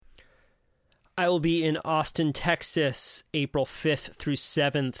I will be in Austin, Texas, April 5th through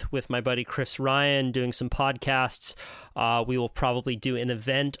 7th with my buddy Chris Ryan doing some podcasts. We will probably do an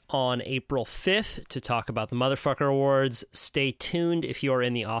event on April 5th to talk about the Motherfucker Awards. Stay tuned if you are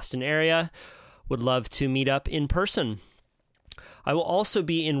in the Austin area. Would love to meet up in person. I will also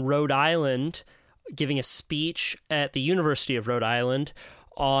be in Rhode Island giving a speech at the University of Rhode Island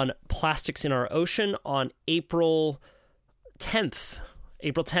on plastics in our ocean on April 10th.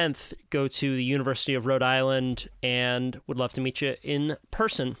 April 10th, go to the University of Rhode Island and would love to meet you in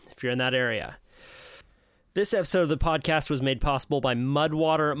person if you're in that area. This episode of the podcast was made possible by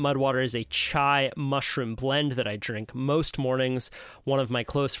Mudwater. Mudwater is a chai mushroom blend that I drink most mornings. One of my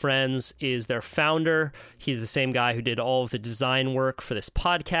close friends is their founder. He's the same guy who did all of the design work for this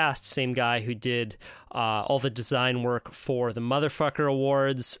podcast, same guy who did all the design work for the Motherfucker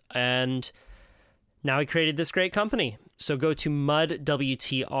Awards, and now he created this great company. So go to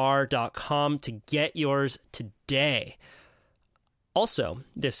mudwtr.com to get yours today. Also,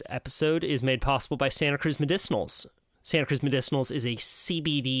 this episode is made possible by Santa Cruz Medicinals. Santa Cruz Medicinals is a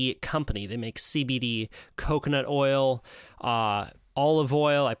CBD company. They make CBD coconut oil, olive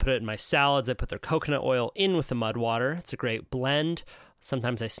oil. I put it in my salads. I put their coconut oil in with the mud water. It's a great blend.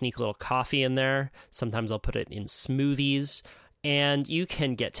 Sometimes I sneak a little coffee in there. Sometimes I'll put it in smoothies. And you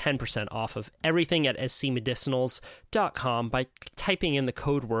can get 10% off of everything at scmedicinals.com by typing in the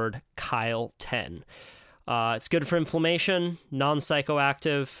code word Kyle10. It's good for inflammation,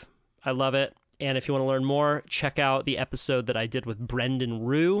 non-psychoactive. I love it. And if you want to learn more, check out the episode that I did with Brendan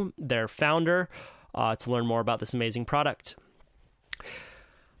Rue, their founder, to learn more about this amazing product.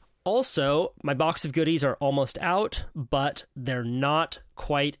 Also, my box of goodies are almost out, but they're not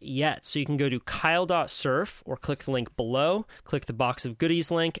quite yet. So you can go to kyle.surf or click the link below, click the box of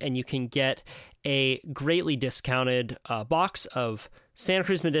goodies link, and you can get a greatly discounted box of Santa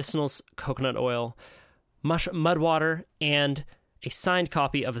Cruz Medicinals coconut oil, mud water, and a signed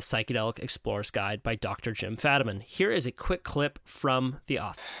copy of the Psychedelic Explorer's Guide by Dr. Jim Fadiman. Here is a quick clip from the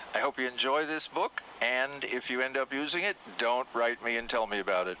author. I hope you enjoy this book, and if you end up using it, don't write me and tell me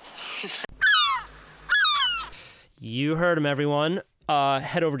about it. You heard him, everyone.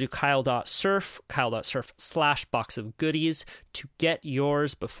 Head over to kyle.surf/box of goodies to get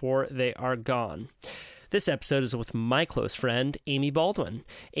yours before they are gone. This episode is with my close friend, Amy Baldwin.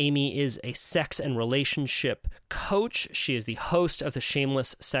 Amy is a sex and relationship coach. She is the host of the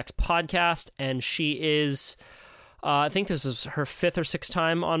Shameless Sex podcast, and she is, I think this is her 5th or 6th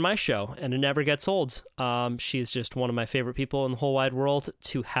time on my show, and it never gets old. She is just one of my favorite people in the whole wide world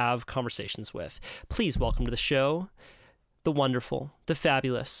to have conversations with. Please welcome to the show, the wonderful, the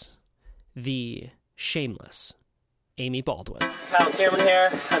fabulous, the shameless Amy Baldwin. Kyle Tierman here.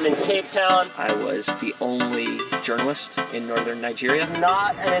 I'm in Cape Town. I was the only journalist in northern Nigeria.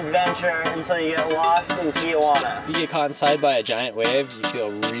 Not an adventure until you get lost in Tijuana. If you get caught inside by a giant wave, you feel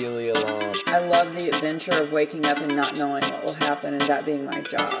really alone. I love the adventure of waking up and not knowing what will happen and that being my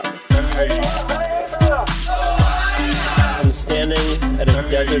job. I'm standing at a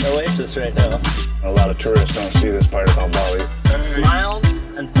desert oasis right now. A lot of tourists don't see this part about Bali. Smiles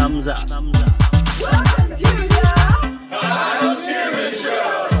and thumbs up. Welcome to the Kyle Tierman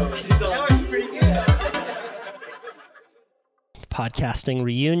Show! That was pretty good. Podcasting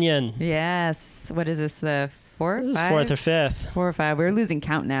reunion. Yes. What is this, the fourth? This is 4th or 5th. 4 or 5. We're losing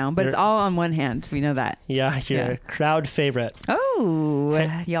count now, but it's all on one hand. We know that. Yeah, you're a crowd favorite.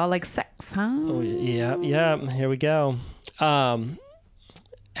 Oh, y'all like sex, huh? Oh, yeah. Here we go.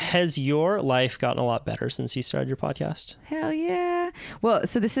 Has your life gotten a lot better since you started your podcast? Hell yeah. Well,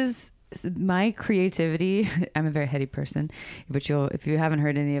 so this is my creativity. I'm a very heady person, but if you haven't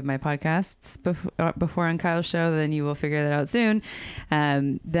heard any of my podcasts before on Kyle's show, then you will figure that out soon.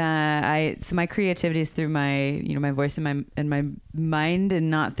 So my creativity is through my voice and my mind, and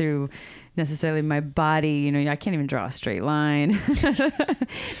not through necessarily my body. I can't even draw a straight line.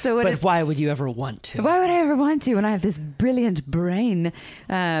 But why would you ever want to? Why would I ever want to when I have this brilliant brain?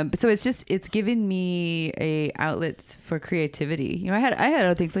 So it's given me a outlet for creativity. I had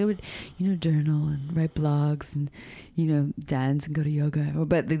other things. I would, journal and write blogs and, dance and go to yoga.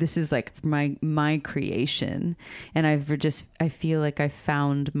 But this is like my creation. And I feel like I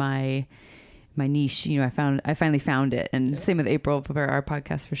found my niche. I finally found it. And same with April for our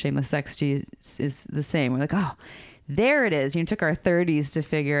podcast for Shameless Sex. She is the same. We're like, oh, there it is. Took our 30s to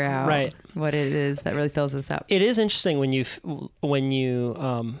figure out what it is that really fills us up. It is interesting when you feel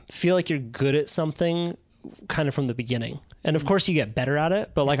like you're good at something kind of from the beginning. And of course you get better at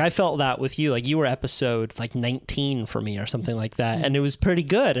it. But I felt that with you, you were episode 19 for me or something like that. And it was pretty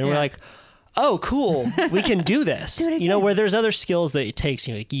good. And we're like, oh, cool, we can do this. Do it again. You know, where there's other skills that it takes,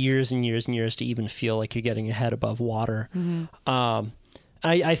 you know, like years and years and years to even feel like you're getting your head above water.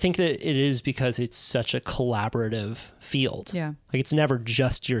 I think that it is because it's such a collaborative field. Yeah. Like it's never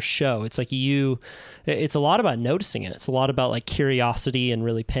just your show. It's like it's a lot about noticing it. It's a lot about like curiosity and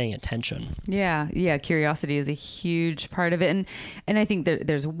really paying attention. Yeah. Yeah. Curiosity is a huge part of it. And I think that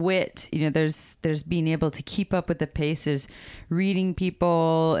there's wit, you know, there's being able to keep up with the pace, there's reading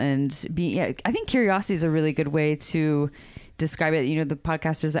people and I think curiosity is a really good way to describe it. You know, the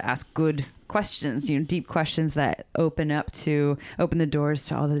podcasters that ask good questions, you know, deep questions that open the doors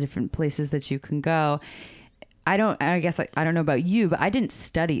to all the different places that you can go. I don't know about you, but I didn't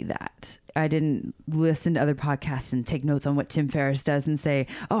study that. I didn't listen to other podcasts and take notes on what Tim Ferriss does and say,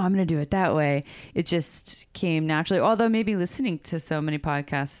 oh, I'm going to do it that way. It just came naturally. Although maybe listening to so many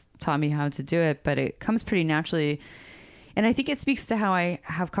podcasts taught me how to do it, but it comes pretty naturally. And I think it speaks to how I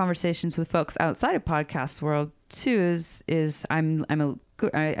have conversations with folks outside of podcast world too, is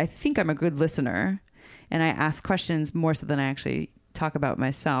I think I'm a good listener and I ask questions more so than I actually talk about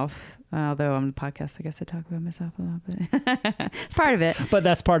myself. Although on the podcast, I guess I talk about myself a lot, but it's part of it. But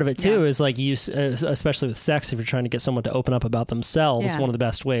that's part of it too, is like you, especially with sex, if you're trying to get someone to open up about themselves, one of the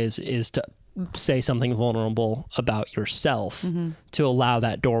best ways is to say something vulnerable about yourself to allow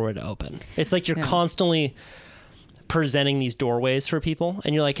that doorway to open. It's like you're constantly presenting these doorways for people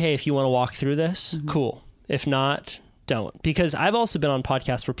and you're like, hey, if you want to walk through this, cool. If not, don't. Because I've also been on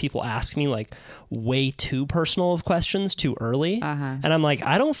podcasts where people ask me like way too personal of questions too early. And I'm like,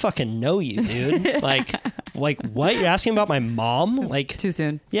 I don't fucking know you, dude. like what? You're asking about my mom? That's like too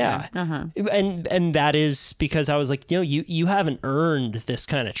soon. Yeah. And that is because I was like, you know, you haven't earned this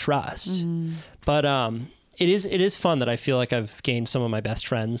kind of trust. But it is fun that I feel like I've gained some of my best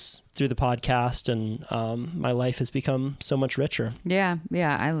friends through the podcast and my life has become so much richer. Yeah,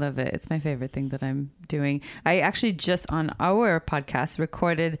 I love it. It's my favorite thing that I'm doing. I actually just on our podcast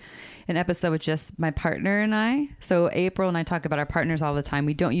recorded an episode with just my partner and I. So April and I talk about our partners all the time.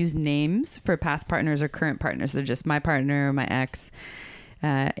 We don't use names for past partners or current partners. They're just my partner, my ex.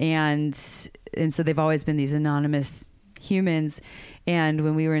 And so they've always been these anonymous humans. And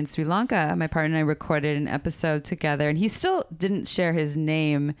when we were in Sri Lanka, my partner and I recorded an episode together and he still didn't share his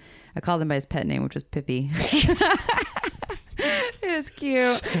name. I called him by his pet name, which was Pippi. It's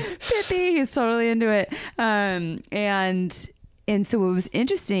cute. Pippi, he's totally into it. And so what was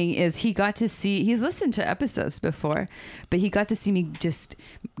interesting is he's listened to episodes before, but he got to see me just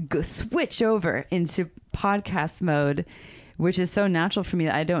switch over into podcast mode, which is so natural for me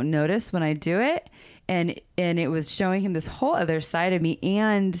that I don't notice when I do it. And it was showing him this whole other side of me.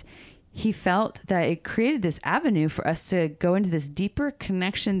 And he felt that it created this avenue for us to go into this deeper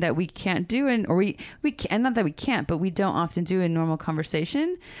connection that we can't do. We can, not that we can't, but we don't often do in normal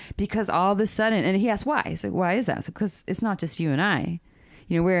conversation because all of a sudden, and he asked why. He's like, why is that? Because it's not just you and I.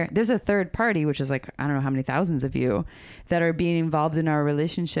 You know, where there's a third party, which is like, I don't know how many thousands of you that are being involved in our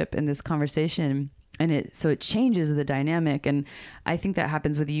relationship in this conversation. And so it changes the dynamic. And I think that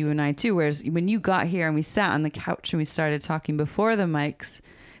happens with you and I too. Whereas when you got here and we sat on the couch and we started talking before the mics,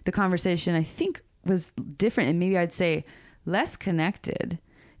 the conversation I think was different and maybe I'd say less connected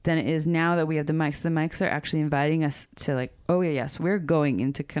than it is now that we have the mics. The mics are actually inviting us to like, oh yeah, yes, we're going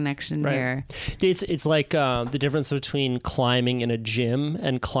into connection here. It's like the difference between climbing in a gym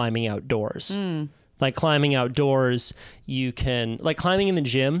and climbing outdoors. Like climbing outdoors, you can, like climbing in the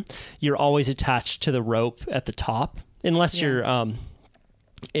gym, you're always attached to the rope at the top, unless you're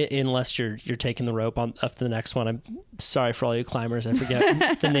taking the rope on up to the next one. I'm sorry for all you climbers, I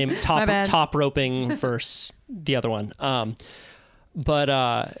forget the name. Top roping versus the other one.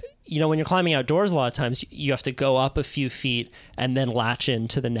 But you know, when you're climbing outdoors, a lot of times you have to go up a few feet and then latch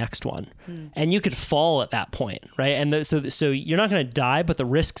into the next one. And you could fall at that point, right? And so you're not going to die, but the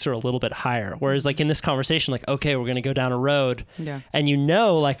risks are a little bit higher. Whereas like in this conversation, like, okay, we're going to go down a road and you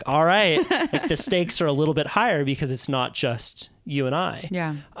know, like, all right, like the stakes are a little bit higher because it's not just you and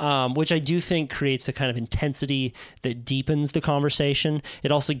I, which I do think creates a kind of intensity that deepens the conversation.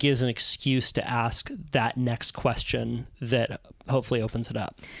 It also gives an excuse to ask that next question that hopefully opens it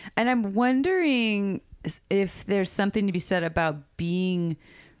up. And I'm wondering if there's something to be said about being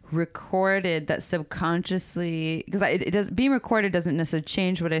recorded that subconsciously, because being recorded doesn't necessarily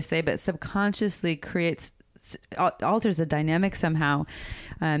change what I say, but subconsciously alters the dynamic somehow.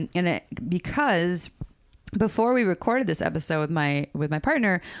 Because before we recorded this episode with my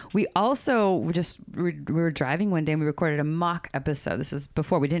partner, we also we were driving one day and we recorded a mock episode. This is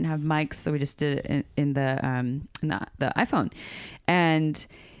before we didn't have mics, so we just did it in the iPhone, and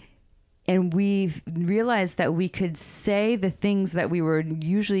And we've realized that we could say the things that we were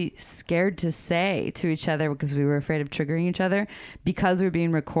usually scared to say to each other because we were afraid of triggering each other because we're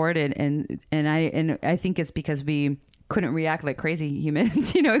being recorded. And I think it's because we couldn't react like crazy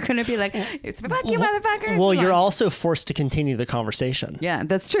humans. It couldn't be like, it's fuck you, motherfucker. Well, you're also forced to continue the conversation. Yeah,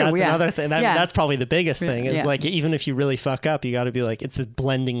 that's true. That's another thing. That's probably the biggest thing is like, even if you really fuck up, you got to be like, it's this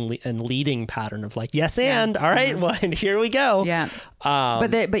blending and leading pattern of like, yes, and all right, well, and here we go. Yeah.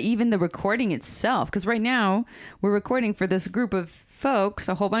 But even the recording itself, because right now we're recording for this group of folks,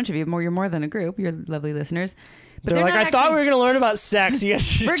 a whole bunch of you, you're more than a group, you're lovely listeners. But they're like, I thought we were going to learn about sex. You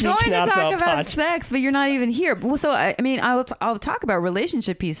guys we're going to talk about sex, but you're not even here. Well, so, I'll talk about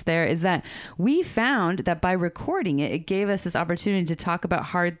relationship piece there is that we found that by recording it, it gave us this opportunity to talk about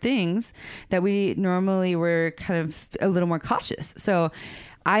hard things that we normally were kind of a little more cautious. So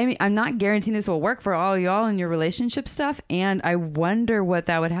I'm not guaranteeing this will work for all y'all in your relationship stuff. And I wonder what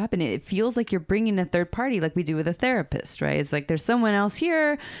that would happen. It feels like you're bringing a third party like we do with a therapist, right? It's like there's someone else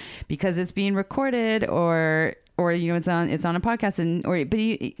here because it's being recorded or it's on a podcast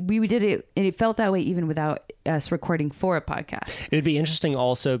we did it and it felt that way even without us recording for a podcast. It would be interesting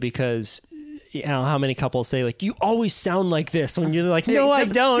also because how many couples say like, you always sound like this when you're like, no, I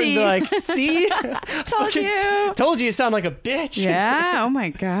don't. And they're like, see, told you sound like a bitch. Yeah. Oh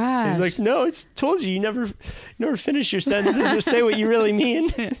my God. He's like, no, it's told you never finish your sentences or say what you really mean.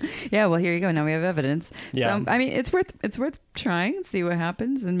 Yeah. Well, here you go. Now we have evidence. Yeah. So, it's worth trying and see what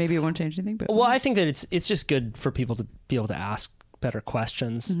happens, and maybe it won't change anything. But well, I think that it's just good for people to be able to ask better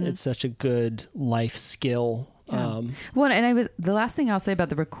questions. Mm-hmm. It's such a good life skill. Yeah. The last thing I'll say about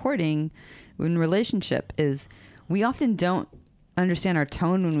the recording in relationship is we often don't understand our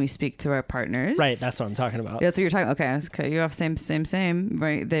tone when we speak to our partners. Right. That's what I'm talking about. That's what you're talking. Okay. I was cut you off. Same.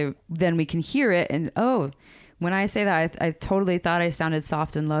 Right. Then we can hear it. And when I say that, I totally thought I sounded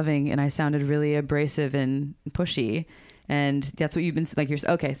soft and loving and I sounded really abrasive and pushy. And that's what you've been like.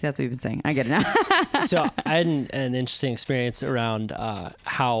 Okay, so that's what you've been saying. I get it now. So I had an interesting experience around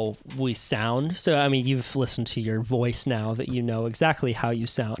how we sound. So you've listened to your voice now that you know exactly how you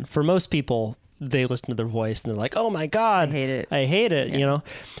sound. For most people, they listen to their voice and they're like, "Oh my God, I hate it." Yeah.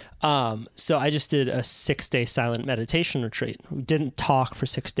 So I just did a 6-day silent meditation retreat. We didn't talk for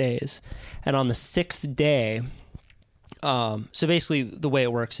 6 days, and on the 6th day. So basically the way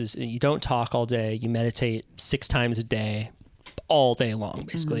it works is you don't talk all day. You meditate 6 times a day, all day long,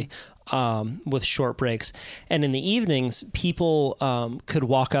 basically, with short breaks. And in the evenings, people could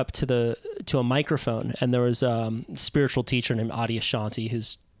walk up to a microphone, and there was a spiritual teacher named Adi Ashanti,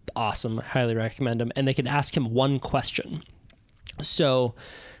 who's awesome. I highly recommend him. And they could ask him one question. So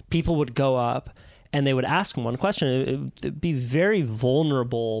people would go up and they would ask him one question. It'd be very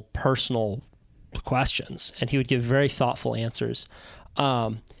vulnerable, personal questions, and he would give very thoughtful answers.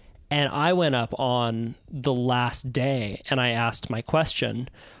 And I went up on the last day and I asked my question,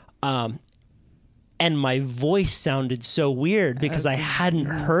 and my voice sounded so weird because I hadn't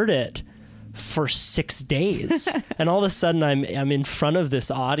heard it for 6 days. And all of a sudden I'm in front of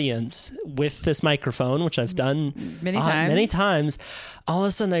this audience with this microphone, which I've done many times. All of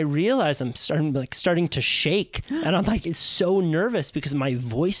a sudden I realize I'm starting to shake, and I'm like, it's so nervous because my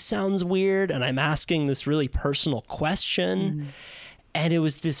voice sounds weird and I'm asking this really personal question. And it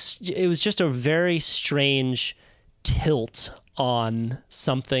was just a very strange tilt on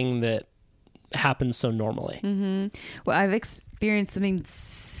something that happens so normally. Mm-hmm. Well, I've experienced something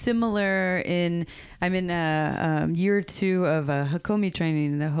similar I'm in a year 2 of a Hakomi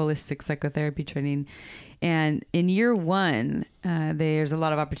training, the holistic psychotherapy training. And in year 1, there's a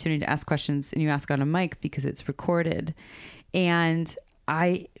lot of opportunity to ask questions, and you ask on a mic because it's recorded. And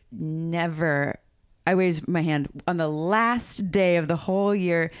I raised my hand on the last day of the whole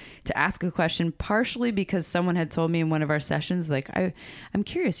year to ask a question, partially because someone had told me in one of our sessions, like, I'm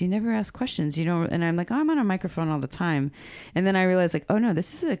curious, you never ask questions, and I'm like, oh, I'm on a microphone all the time. And then I realized, like, oh no,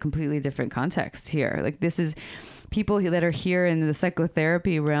 this is a completely different context here. Like, this is people that are here in the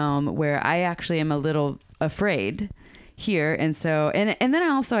psychotherapy realm where I actually am a little afraid here. And so, and then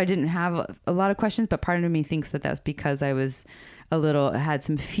I didn't have a lot of questions, but part of me thinks that that's because I was had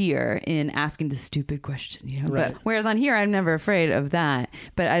some fear in asking the stupid question, Right. But whereas on here, I'm never afraid of that.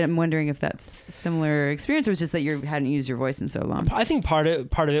 But I'm wondering if that's a similar experience, or was just that you hadn't used your voice in so long. I think part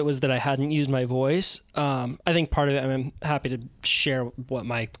of it was that I hadn't used my voice. I think part of it, I'm happy to share what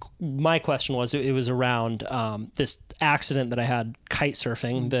my question was. It was around this accident that I had kite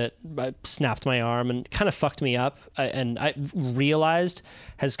surfing that I snapped my arm and kind of fucked me up. And I realized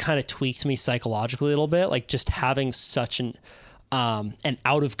has kind of tweaked me psychologically a little bit, like just having such an an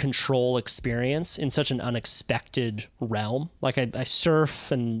out of control experience in such an unexpected realm. Like I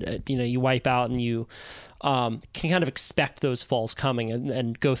surf and, you wipe out and you can kind of expect those falls coming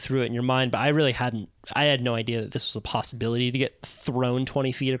and go through it in your mind. But I had no idea that this was a possibility to get thrown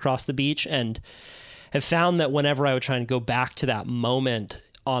 20 feet across the beach, and have found that whenever I would try and go back to that moment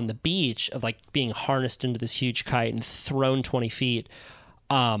on the beach of like being harnessed into this huge kite and thrown 20 feet,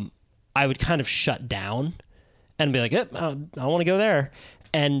 I would kind of shut down and be like, I want to go there.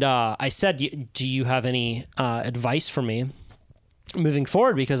 And I said, do you have any advice for me moving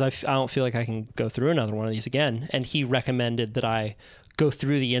forward? Because I don't feel like I can go through another one of these again. And he recommended that I go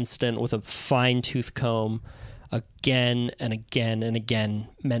through the incident with a fine-tooth comb again and again and again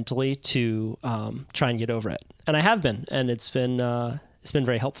mentally to try and get over it. And I have been, and it's been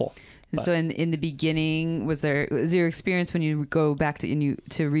very helpful. And so in the beginning, was your experience when you go back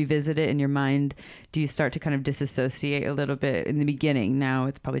to revisit it in your mind, do you start to kind of disassociate a little bit in the beginning? Now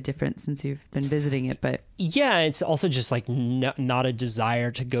it's probably different since you've been visiting it, but yeah, it's also just like not a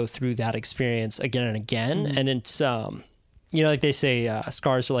desire to go through that experience again and again. Mm-hmm. And it's, like they say,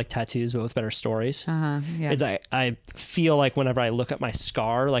 scars are like tattoos, but with better stories. Yeah. It's, I feel like whenever I look at my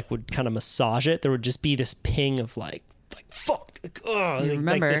scar, like would kind of massage it, there would just be this ping of like fuck.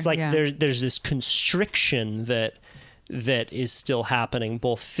 Remember, there's this constriction that is still happening,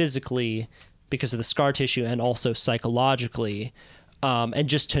 both physically because of the scar tissue and also psychologically, and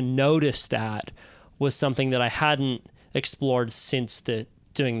just to notice that was something that I hadn't explored since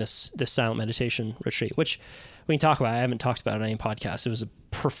doing this silent meditation retreat, which we can talk about. I haven't talked about it on any podcast. It was a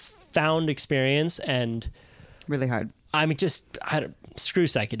profound experience and really hard. I mean, screw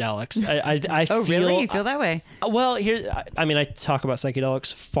psychedelics. I feel. Oh, really? You feel that way? Well, I talk about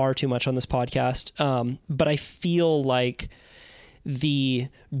psychedelics far too much on this podcast, but I feel like the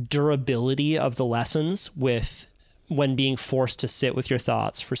durability of the lessons when being forced to sit with your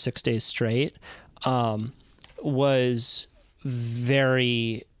thoughts for 6 days straight was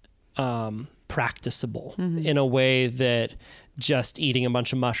very practicable in a way that just eating a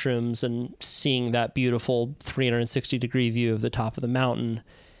bunch of mushrooms and seeing that beautiful 360-degree view of the top of the mountain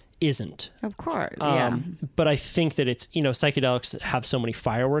isn't. Of course, yeah. But I think that it's, psychedelics have so many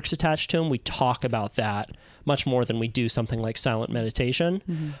fireworks attached to them. We talk about that much more than we do something like silent meditation.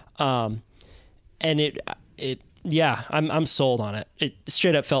 Mm-hmm. And I'm sold on it. It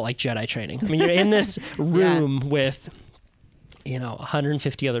straight up felt like Jedi training. I mean, you're in this room with,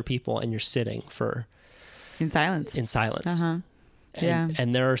 150 other people and you're sitting in silence. Uh-huh.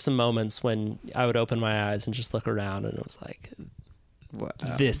 And there are some moments when I would open my eyes and just look around and it was like, wow,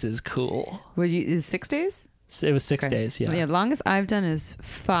 this is cool. Is 6 days? It was 6 days. Yeah. Well, the longest I've done is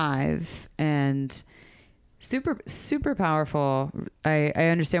 5 and super, super powerful. I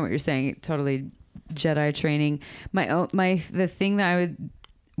understand what you're saying. Totally Jedi training. The thing that I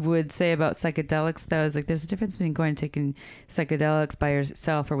would say about psychedelics though is like there's a difference between going and taking psychedelics by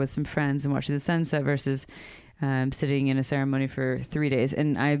yourself or with some friends and watching the sunset versus sitting in a ceremony for 3 days.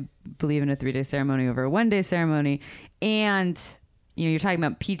 And I believe in a 3-day ceremony over a 1-day ceremony. And you're talking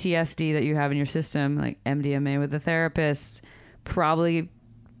about PTSD that you have in your system, like MDMA with a therapist, probably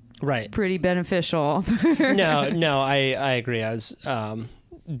right, pretty beneficial. No, I agree.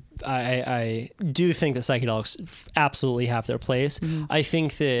 I do think that psychedelics absolutely have their place. Mm-hmm. I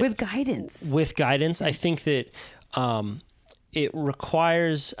think that with guidance, I think that it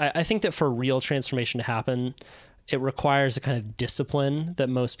requires, I think that for real transformation to happen, it requires a kind of discipline that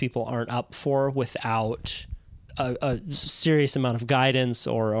most people aren't up for without a serious amount of guidance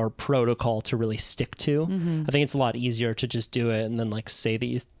or protocol to really stick to. Mm-hmm. I think it's a lot easier to just do it and then like say that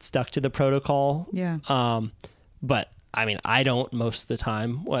you stuck to the protocol. Yeah. But I mean, I don't most of the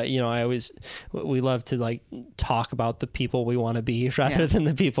time. We love to like talk about the people we want to be rather than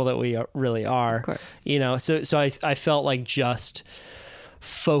the people that we really are. Of course. So I felt like just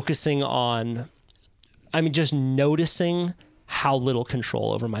focusing on, just noticing how little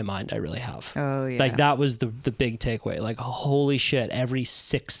control over my mind I really have. Oh yeah. Like that was the big takeaway. Like, holy shit, every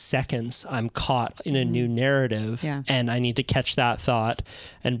 6 seconds I'm caught in a new narrative and I need to catch that thought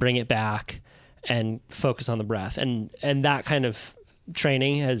and bring it back and focus on the breath. And that kind of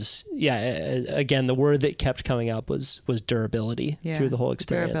training has, again, the word that kept coming up was durability through the whole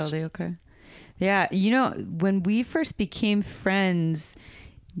experience. Durability, okay. Yeah, when we first became friends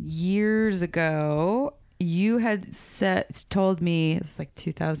years ago, you had told me, it was like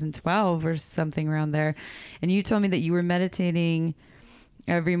 2012 or something around there, and you told me that you were meditating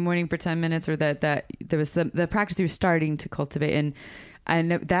every morning for 10 minutes, or that there was the practice you were starting to cultivate.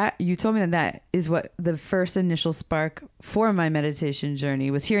 And that you told me that is what the first initial spark for my meditation journey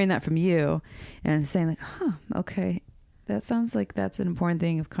was, hearing that from you and saying like, okay, that sounds like that's an important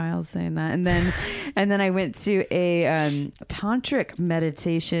thing if Kyle's saying that. And then I went to a tantric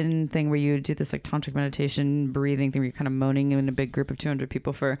meditation thing where you do this like tantric meditation breathing thing where you're kind of moaning in a big group of 200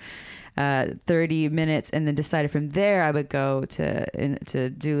 people for 30 minutes, and then decided from there I would go to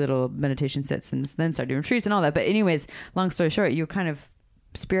do little meditation sits and then start doing retreats and all that. But anyways, long story short, you kind of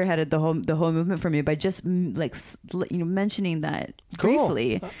spearheaded the whole movement for me by just mentioning that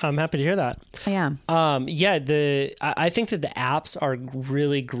briefly. I'm happy to hear that. Yeah. I think that the apps are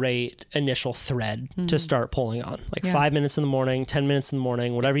really great initial thread to start pulling on. Like 5 minutes in the morning, 10 minutes in the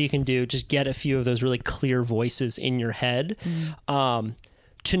morning, whatever you can do, just get a few of those really clear voices in your head.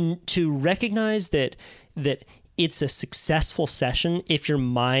 To recognize that it's a successful session if your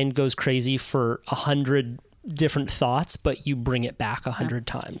mind goes crazy for 100 different thoughts, but you bring it back 100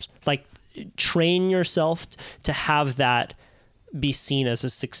 times. Like, train yourself to have that be seen as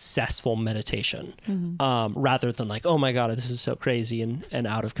a successful meditation, rather than like, oh my God, this is so crazy and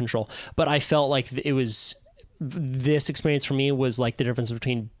out of control. But I felt like this experience for me was like the difference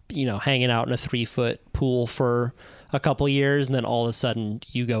between, hanging out in a 3-foot pool for a couple years, and then all of a sudden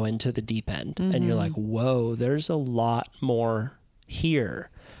you go into the deep end and you're like, whoa, there's a lot more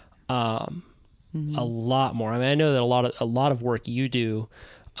here. A lot more. I mean, I know that a lot of work you do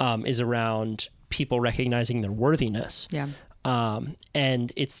is around people recognizing their worthiness. Yeah.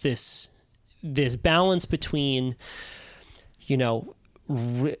 And it's this balance between,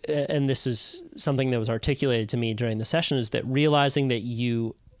 and this is something that was articulated to me during the session, is that realizing that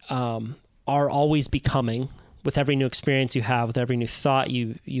you are always becoming, with every new experience you have, with every new thought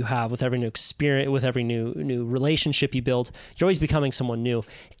you have, with every new experience, with every new relationship you build, you're always becoming someone new,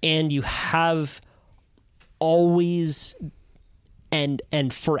 and you have always and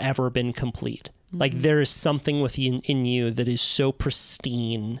forever been complete. Like, there is something in you that is so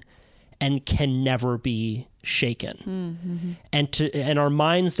pristine and can never be shaken. And our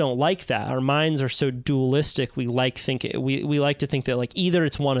minds don't like that. Our minds are so dualistic. We like to think that like either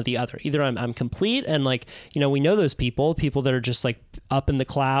it's one or the other. Either I'm complete, and like, we know those people that are just like up in the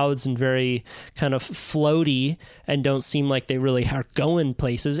clouds and very kind of floaty and don't seem like they really are going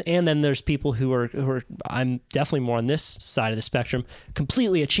places. And then there's people who are I'm definitely more on this side of the spectrum,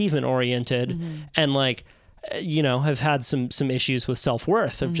 completely achievement oriented, and like, have had some issues with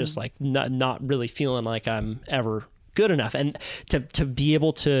self-worth of just like not really feeling like I'm ever good enough. And to be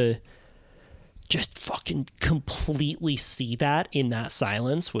able to just fucking completely see that in that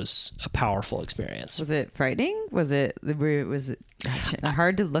silence was a powerful experience. Was it frightening? Was it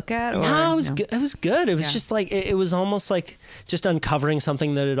hard to look at? Or, no, it was good. It was good. It was just like, it was almost like just uncovering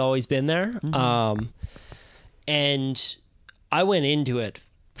something that had always been there. And I went into it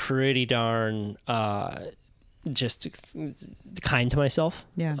pretty darn, just kind to myself.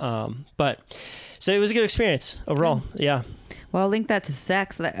 Yeah. But so it was a good experience overall. Yeah. Well, I'll link that to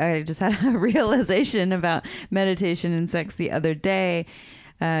sex. I just had a realization about meditation and sex the other day.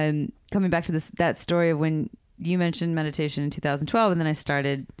 Coming back to that story of when you mentioned meditation in 2012, and then I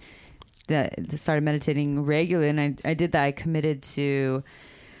started meditating regularly, and I did that. I committed to,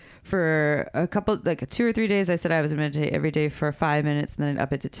 for a couple, like 2 or 3 days, I said I was going to meditate every day for 5 minutes, and then I'd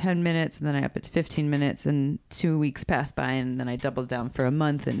up it to 10 minutes, and then I up it to 15 minutes, and 2 weeks passed by, and then I doubled down for a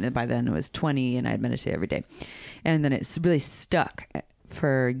month, and by then it was 20, and I'd meditate every day. And then it's really stuck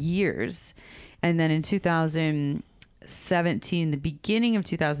for years. And then in 2017, the beginning of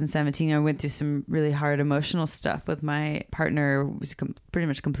 2017, I went through some really hard emotional stuff with my partner. Was pretty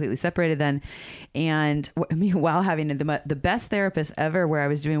much completely separated then. And while having the best therapist ever, where I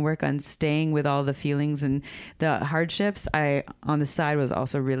was doing work on staying with all the feelings and the hardships, I, on the side, was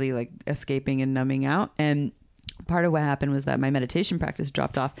also really like escaping and numbing out. And part of what happened was that my meditation practice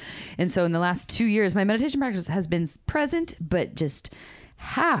dropped off. And so in the last 2 years, my meditation practice has been present, but just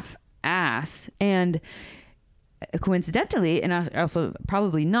half-ass. And coincidentally, and also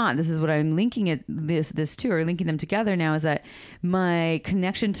probably not, this is what I'm linking this to, or linking them together now, is that my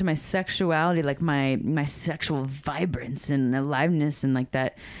connection to my sexuality, like my sexual vibrance and aliveness and like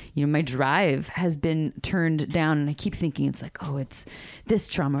that, my drive has been turned down. And I keep thinking it's like, oh, it's this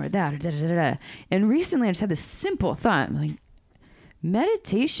trauma or that, or da-da-da-da. And recently I just had this simple thought, I'm like,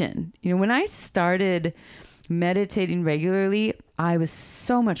 meditation. When I started meditating regularly, I was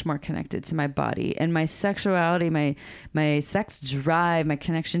so much more connected to my body and my sexuality, my sex drive, my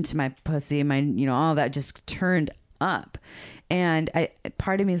connection to my pussy, my, all that just turned up. And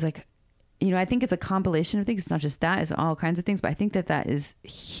part of me is like, I think it's a compilation of things. It's not just that, it's all kinds of things, but I think that is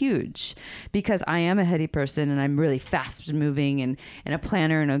huge because I am a heady person and I'm really fast moving and a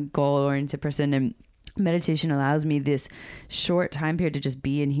planner and a goal oriented person. And meditation allows me this short time period to just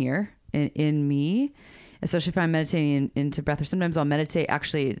be in here in me. especially if I'm meditating into breath, or sometimes I'll meditate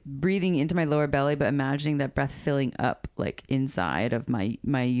actually breathing into my lower belly, but imagining that breath filling up like inside of my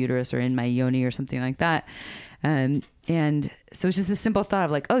uterus or in my yoni or something like that. And so it's just this simple thought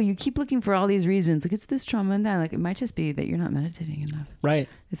of like, oh, you keep looking for all these reasons. Like it's this trauma and that, like it might just be that you're not meditating enough. Right.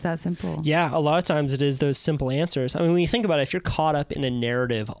 It's that simple. Yeah. A lot of times it is those simple answers. I mean, when you think about it, if you're caught up in a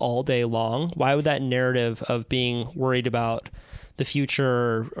narrative all day long, why would that narrative of being worried about the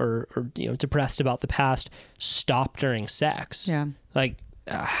future or depressed about the past stop during sex? Yeah. Like,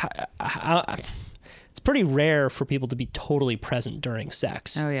 it's pretty rare for people to be totally present during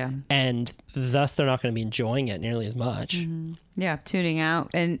sex. Oh, yeah. And thus they're not going to be enjoying it nearly as much. Mm-hmm. Yeah, tuning out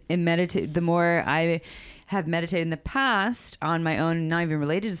and meditate. The more I have meditated in the past on my own, not even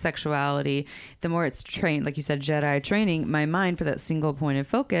related to sexuality, the more it's trained, like you said, Jedi training my mind for that single point of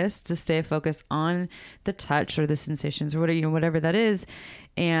focus to stay focused on the touch or the sensations or whatever that is.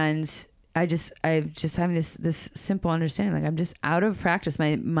 And I just having this simple understanding, like I'm just out of practice.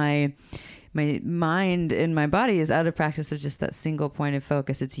 My mind and my body is out of practice of just that single point of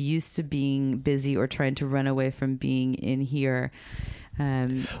focus. It's used to being busy or trying to run away from being in here.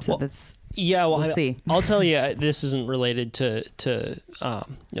 We'll see. I'll tell you, this isn't related to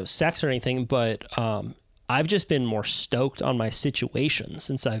sex or anything, but I've just been more stoked on my situation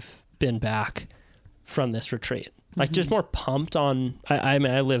since I've been back from this retreat. Like just more pumped on. I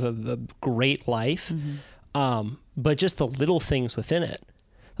mean, I live a great life, but just the little things within it.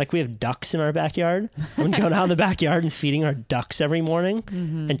 Like we have ducks in our backyard. I'm going out in the backyard and feeding our ducks every morning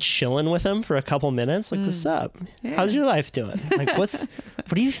and chilling with them for a couple minutes. Like, what's up? Yeah. How's your life doing? Like, what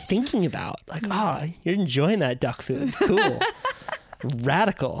are you thinking about? Like, you're enjoying that duck food. Cool.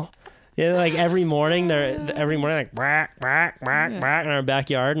 Radical. Yeah, like every morning like quack, quack, quack, quack in our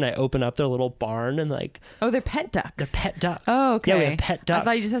backyard, and I open up their little barn and like, they're pet ducks. They're pet ducks. Oh, okay. Yeah, we have pet ducks. I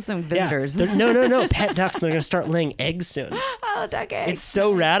thought you just had some visitors. Yeah. No, pet ducks. And they're gonna start laying eggs soon. Oh, duck eggs. It's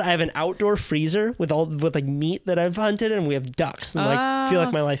so rad. I have an outdoor freezer with like meat that I've hunted, and we have ducks. And like feel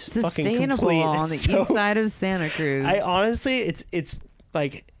like my life's fucking complete. On the east side of Santa Cruz. I honestly, it's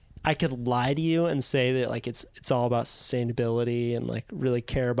like. I could lie to you and say that like it's all about sustainability and like really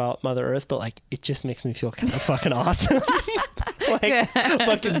care about Mother Earth, but like it just makes me feel kind of fucking awesome. Like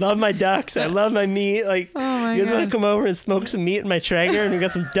fucking love my ducks. I love my meat. Like you guys want to come over and smoke some meat in my Traeger and we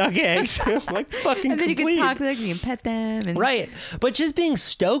got some duck eggs. I'm like fucking. And then complete. You can talk to them, you can pet them. And... Right, but just being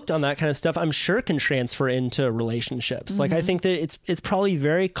stoked on that kind of stuff, I'm sure can transfer into relationships. Like I think that it's probably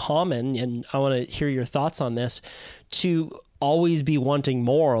very common, and I want to hear your thoughts on this, to always be wanting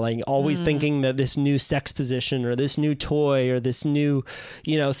more, like always thinking that this new sex position or this new toy or this new,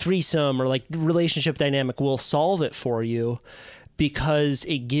 threesome or like relationship dynamic will solve it for you, because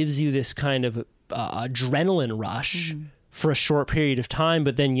it gives you this kind of adrenaline rush for a short period of time.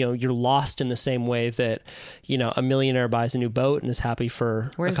 But then, you're lost in the same way that, a millionaire buys a new boat and is happy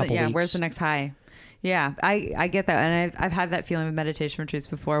for a couple weeks. Where's the next high? Yeah, I get that. And I've had that feeling of meditation retreats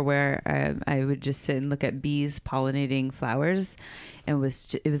before where I would just sit and look at bees pollinating flowers. And it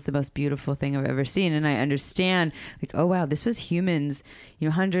was the most beautiful thing I've ever seen. And I understand like, oh, wow, this was humans,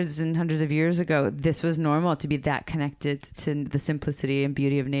 hundreds and hundreds of years ago. This was normal to be that connected to the simplicity and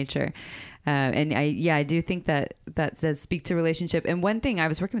beauty of nature. And I do think that does speak to relationship. And one thing, I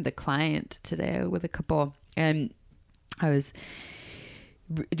was working with a client today with a couple, and I was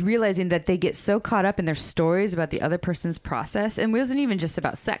realizing that they get so caught up in their stories about the other person's process. And it wasn't even just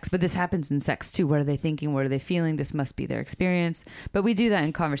about sex, but this happens in sex too. What are they thinking? What are they feeling? This must be their experience. But we do that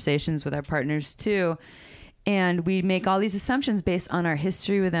in conversations with our partners too. And we make all these assumptions based on our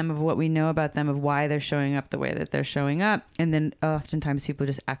history with them, of what we know about them, of why they're showing up the way that they're showing up. And then oftentimes people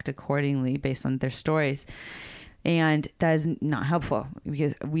just act accordingly based on their stories. And that is not helpful,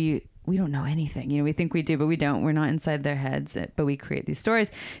 because we don't know anything. We think we do, but we don't. We're not inside their heads, but we create these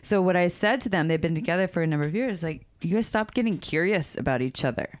stories. So what I said to them, they've been together for a number of years, like, you gotta stop getting curious about each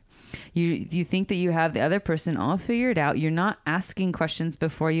other. You think that you have the other person all figured out. You're not asking questions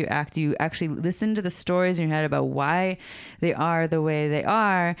before you act. You actually listen to the stories in your head about why they are the way they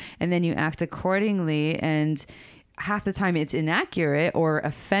are, and then you act accordingly. And half the time it's inaccurate or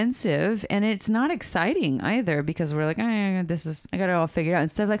offensive, and it's not exciting either, because we're like, I got it all figured out,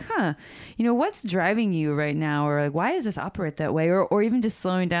 instead of like, what's driving you right now, or like, why does this operate that way, or even just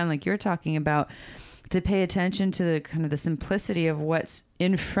slowing down, like you're talking about, to pay attention to the kind of the simplicity of what's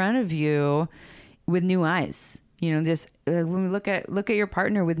in front of you with new eyes. Just when we look at your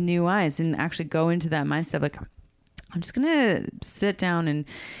partner with new eyes and actually go into that mindset of like, I'm just going to sit down and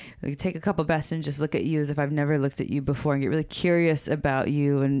take a couple breaths and just look at you as if I've never looked at you before, and get really curious about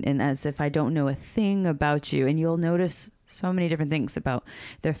you, and as if I don't know a thing about you. And you'll notice so many different things about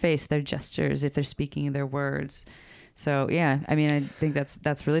their face, their gestures, if they're speaking their words. So yeah, I mean, I think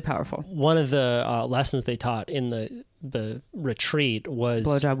that's really powerful. One of the lessons they taught in the retreat was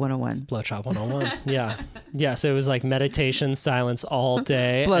Blowjob 101. Blowjob 101. Yeah. So it was like meditation, silence all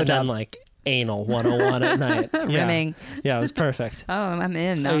day, and then like anal 101 at night. Yeah. Rimming. Yeah, it was perfect. Oh, I'm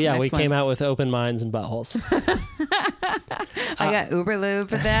in. Oh yeah, we came out with open minds and buttholes. I got Uberlube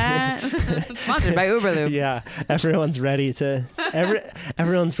for that. Sponsored by Uberlube. Yeah, everyone's ready to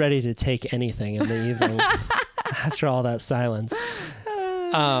take anything in the evening after all that silence.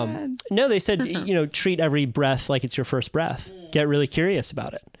 No, they said, treat every breath like it's your first breath. Get really curious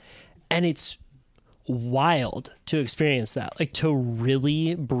about it. And it's wild to experience that, like to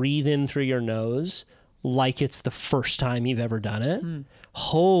really breathe in through your nose like it's the first time you've ever done it.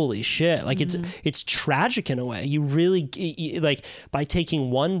 Holy shit. Like it's tragic in a way. You really like by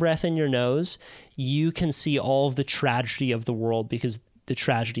taking one breath in your nose, you can see all of the tragedy of the world because the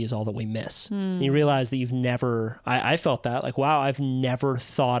tragedy is all that we miss. You realize that you've never, I felt that like, wow, I've never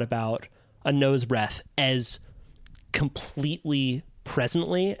thought about a nose breath as completely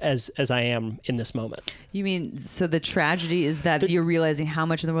presently as I am in this moment. You mean, so the tragedy is that you're realizing how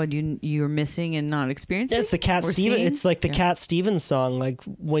much of the world you're missing and not experiencing? It's the Cat Stevens. It's like the Cat Stevens song, like,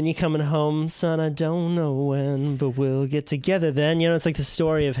 when you coming home, son, I don't know when, but we'll get together then. It's like the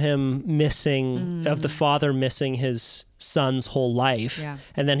story of him missing, of the father missing his son's whole life. Yeah.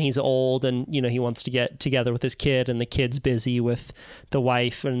 And then he's old and, he wants to get together with his kid and the kid's busy with the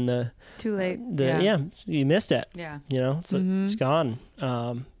wife and too late. You missed it. Yeah. So it's gone.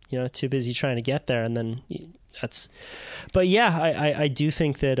 Too busy trying to get there. And then but yeah, I do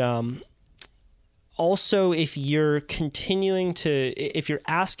think that, also if you're if you're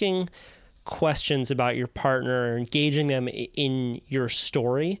asking questions about your partner or engaging them in your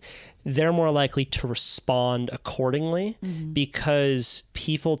story, they're more likely to respond accordingly because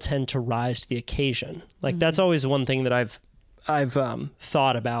people tend to rise to the occasion. Like that's always one thing that I've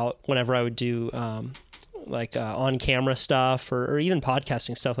thought about whenever I would do on camera stuff or even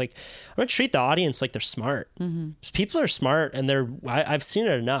podcasting stuff. Like I'm gonna treat the audience like they're smart. People are smart and I've seen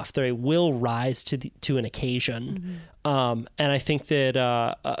it enough. They will rise to an occasion. And I think that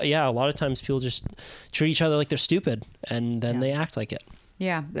a lot of times people just treat each other like they're stupid and then they act like it.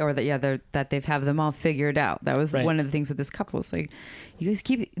 Yeah, or that they've have them all figured out. That was one of the things with this couple. It's like, you guys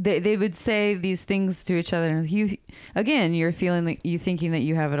they would say these things to each other, and you're feeling like you thinking that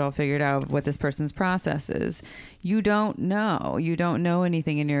you have it all figured out what this person's process is. You don't know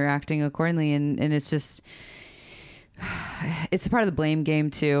anything, and you're acting accordingly, and it's just. It's part of the blame game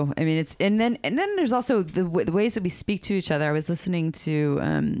too. I mean, and then there's also the ways that we speak to each other. I was listening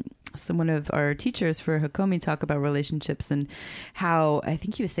to one of our teachers for Hakomi talk about relationships and how I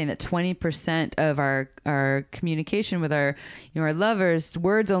think he was saying that 20% of our communication with our lovers,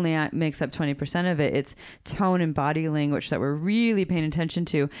 words only makes up 20% of it. It's tone and body language that we're really paying attention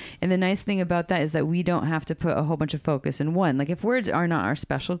to. And the nice thing about that is that we don't have to put a whole bunch of focus in one. Like if words are not our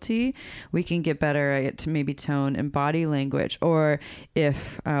specialty, we can get better at maybe tone and body language. Or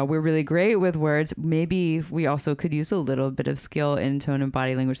if we're really great with words, maybe we also could use a little bit of skill in tone and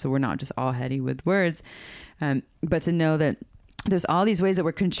body language so we're not just all heady with words. But to know that there's all these ways that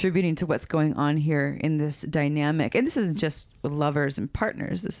we're contributing to what's going on here in this dynamic. And this isn't just with lovers and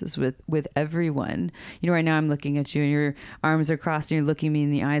partners. This is with everyone. Right now I'm looking at you and your arms are crossed and you're looking me in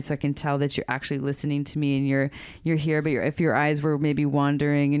the eyes so I can tell that you're actually listening to me and you're here. But if your eyes were maybe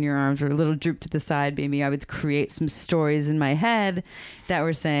wandering and your arms were a little drooped to the side, maybe I would create some stories in my head that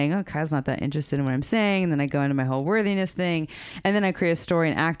were saying, oh, Kyle's not that interested in what I'm saying. And then I go into my whole worthiness thing. And then I create a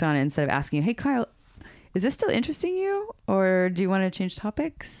story and act on it instead of asking you, hey, Kyle, is this still interesting you, or do you want to change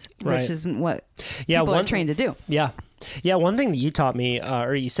topics? Right. Which isn't what people are trained to do. Yeah. Yeah. One thing that you taught me,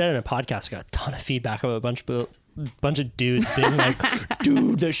 or you said in a podcast, I got a ton of feedback of a bunch of dudes being like,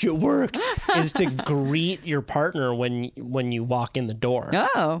 dude, that shit works, is to greet your partner when you walk in the door.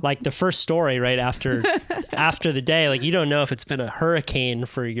 Oh. Like the first story right after the day, like you don't know if it's been a hurricane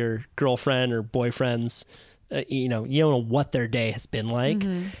for your girlfriend or boyfriend's. You don't know what their day has been like.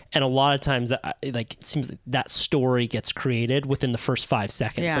 And a lot of times that it seems like that story gets created within the first 5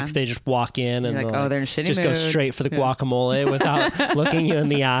 seconds. Yeah. Like they just walk in and they're in a shitty just mood. Go straight for the guacamole without looking you in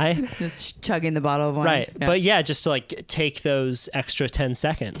the eye. Just chugging the bottle of wine. Right. Yeah. But just to take those extra 10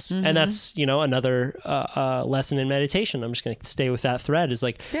 seconds. And that's, another lesson in meditation. I'm just going to stay with that thread is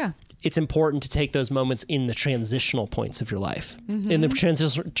it's important to take those moments in the transitional points of your life, in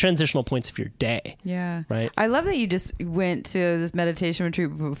the transitional points of your day. Yeah. Right. I love that you just went to this meditation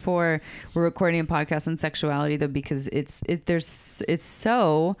retreat before we're recording a podcast on sexuality, though, because it's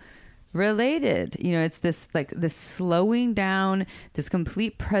so related. You know, it's this slowing down, this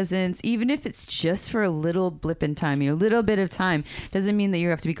complete presence, even if it's just for a little blip in time, a little bit of time, doesn't mean that you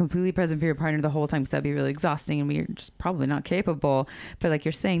have to be completely present for your partner the whole time, because that'd be really exhausting and we're just probably not capable. But like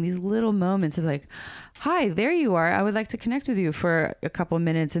you're saying, these little moments of like, hi, there you are. I would like to connect with you for a couple of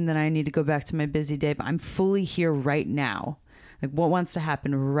minutes and then I need to go back to my busy day, but I'm fully here right now. Like, what wants to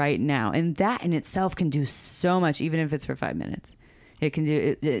happen right now? And that in itself can do so much, even if it's for 5 minutes. It can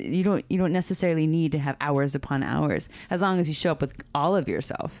do it. You don't necessarily need to have hours upon hours, as long as you show up with all of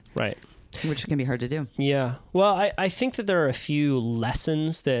yourself. Right. Which can be hard to do. Yeah. Well, I think that there are a few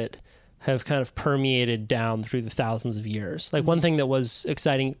lessons that have kind of permeated down through the thousands of years. Like, one thing that was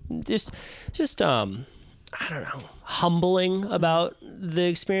exciting, just I don't know, humbling about the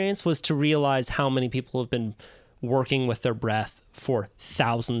experience was to realize how many people have been working with their breath for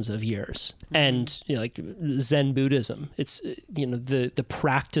thousands of years. And like Zen Buddhism, it's the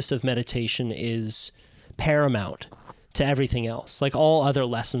practice of meditation is paramount to everything else. Like, all other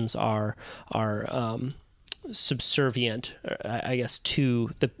lessons are subservient, I guess,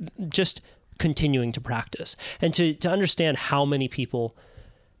 to the just continuing to practice. And to understand how many people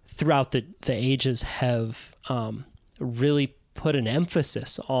throughout the ages have really put an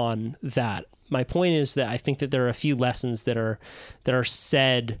emphasis on that. My point is that I think that there are a few lessons that are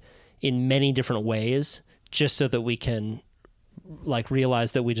said in many different ways, just so that we can like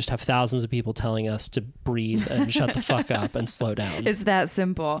realize that we just have thousands of people telling us to breathe and shut the fuck up and slow down. It's that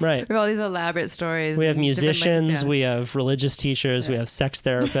simple. Right. We have all these elaborate stories. We have musicians, we have religious teachers, we have sex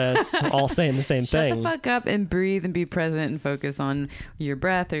therapists, all saying the same thing. Shut the fuck up and breathe and be present and focus on your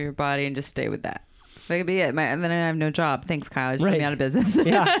breath or your body and just stay with that. That could be it. And then I have no job. Thanks, Kyle. Just put me out of business.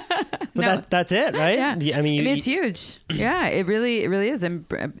 Yeah. But that's it, right? Yeah. I mean, it's huge. Yeah, it really is. And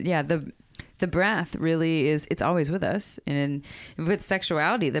yeah, the breath really is, it's always with us. And with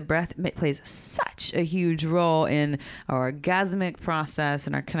sexuality, the breath plays such a huge role in our orgasmic process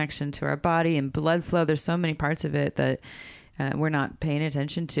and our connection to our body and blood flow. There's so many parts of it that we're not paying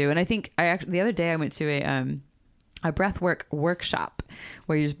attention to. And I think the other day I went to a breathwork workshop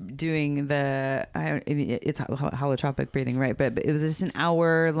where you're doing it's holotropic breathing, right? But it was just an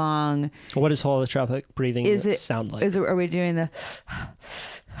hour long. What does holotropic breathing sound like? Are we doing the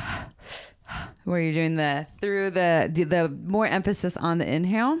where you're doing the more emphasis on the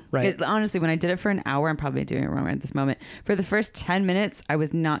inhale? Right. Honestly, when I did it for an hour, I'm probably doing it wrong right at this moment. For the first 10 minutes, I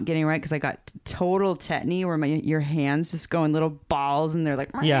was not getting it right because I got total tetany where your hands just go in little balls and they're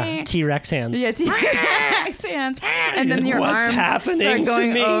like, yeah, T-Rex hands. Yeah, T-Rex hands. And then your arms start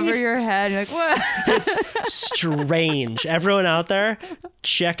going over your head. You're like, what? It's strange. Everyone out there,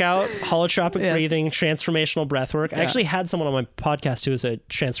 check out holotropic breathing, transformational breathwork. I actually had someone on my podcast who was a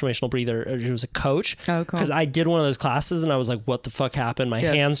transformational breather, who was a coach. Oh, cool. Because I did one of those classes and I was like, what the fuck happened? My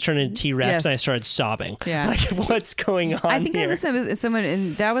hands turned into T-Rex and I started sobbing. Yeah. Like, what's going on I think here? I listened to someone,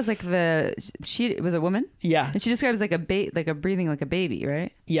 and that was like it was a woman? Yeah. And she describes like a breathing like a baby,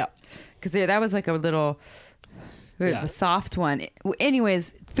 right? Yeah. Because that was like a little... a soft one.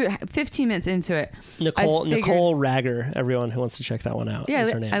 Anyways, 15 minutes into it, Nicole Rager, everyone who wants to check that one out, is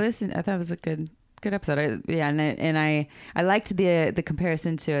her name. I listened. I thought it was a good episode. I liked the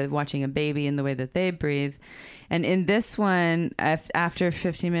comparison to watching a baby and the way that they breathe. And in this one, after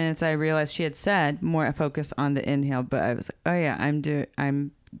 15 minutes, I realized she had said more focus on the inhale, but I was like, oh yeah,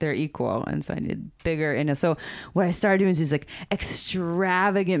 they're equal, and so I need bigger. And so what I started doing is these like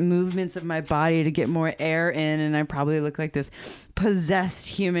extravagant movements of my body to get more air in, and I probably look like this possessed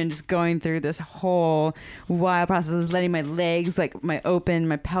human just going through this whole wild process. I was letting my legs, like my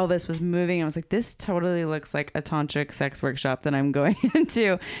pelvis was moving. I was like, this totally looks like a tantric sex workshop that I'm going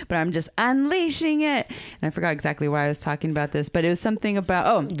into, but I'm just unleashing it. And I forgot exactly why I was talking about this, but it was something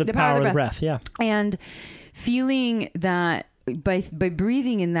about the power of the breath. Yeah. And feeling that by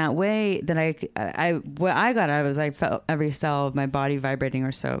breathing in that way, that what I got out of it was I felt every cell of my body vibrating,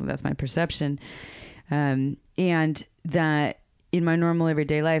 or so that's my perception, and that in my normal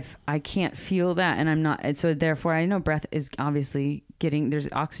everyday life I can't feel that, and I'm not, and so therefore I know breath is obviously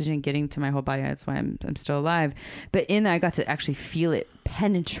there's oxygen getting to my whole body. That's why I'm still alive. But in that, I got to actually feel it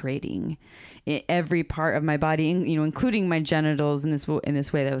penetrating in every part of my body, including my genitals in this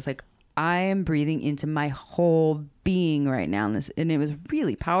way that was like, I am breathing into my whole being right now. And it was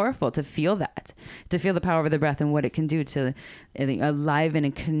really powerful to feel that, to feel the power of the breath and what it can do to enliven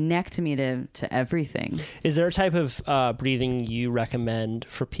and connect me to everything. Is there a type of breathing you recommend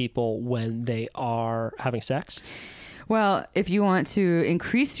for people when they are having sex? Well, if you want to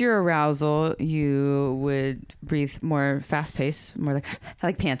increase your arousal, you would breathe more fast paced, more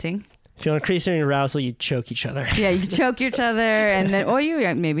like panting. If you want to increase your arousal, you choke each other. Yeah, you choke each other, and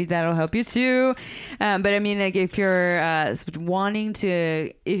then, maybe that'll help you too. But I mean, like if you're wanting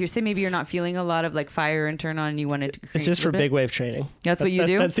to, if you say maybe you're not feeling a lot of like fire and turn on, and you want to create it's just for big wave training. That's what you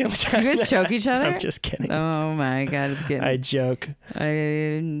do? That's the only time. You guys choke each other? I'm just kidding. Oh my God, it's good. I joke. Are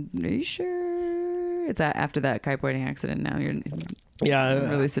you sure? It's after that kiteboarding accident now. You're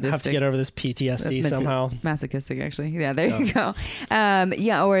really sadistic. I have to get over this PTSD somehow. Masochistic, actually. Yeah, there you go.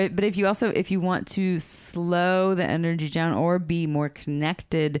 But if you want to slow the energy down or be more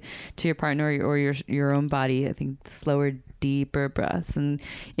connected to your partner or your own body, I think slower, deeper breaths. And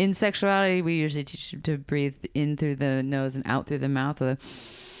in sexuality, we usually teach you to breathe in through the nose and out through the mouth.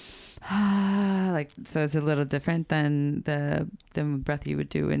 So it's a little different than the breath you would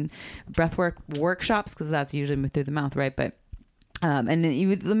do in breathwork workshops, because that's usually through the mouth, right? But and you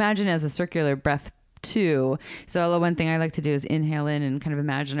would imagine as a circular breath too. So one thing I like to do is inhale in and kind of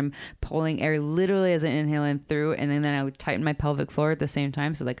imagine I'm pulling air literally as I inhale in through, and then I would tighten my pelvic floor at the same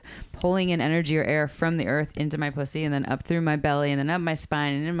time. So like pulling in energy or air from the earth into my pussy, and then up through my belly, and then up my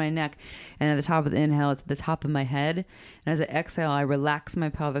spine and in my neck. And at the top of the inhale, it's at the top of my head. And as I exhale, I relax my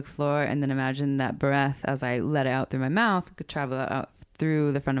pelvic floor, and then imagine that breath as I let it out through my mouth could travel out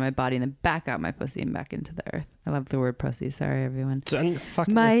through the front of my body and then back out my pussy and back into the earth. I love the word pussy. Sorry, everyone. It's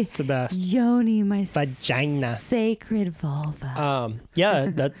the best. Yoni, my vagina, sacred vulva.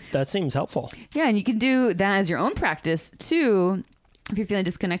 That seems helpful. Yeah, and you can do that as your own practice too. If you're feeling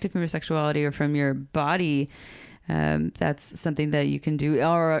disconnected from your sexuality or from your body, that's something that you can do.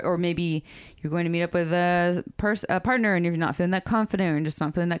 Or maybe you're going to meet up with a partner and you're not feeling that confident, or you're just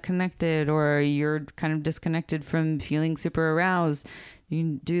not feeling that connected, or you're kind of disconnected from feeling super aroused. You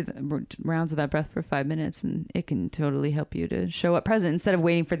can do the rounds of that breath for 5 minutes, and it can totally help you to show up present instead of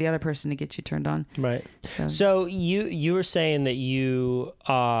waiting for the other person to get you turned on. Right. So you were saying that you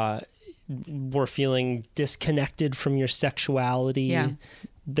were feeling disconnected from your sexuality. Yeah.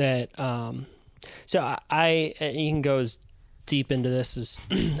 That so you can go as deep into this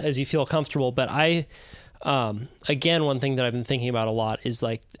as you feel comfortable, but again, one thing that I've been thinking about a lot is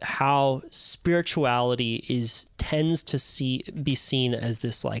like how spirituality tends to be seen as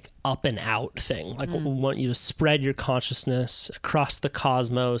this like up and out thing. Like we want you to spread your consciousness across the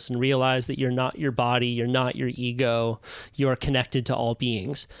cosmos and realize that you're not your body, you're not your ego, you're connected to all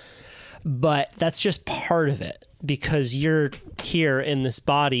beings. But that's just part of it, because you're here in this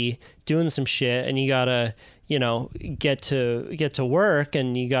body doing some shit, and you gotta, get to work,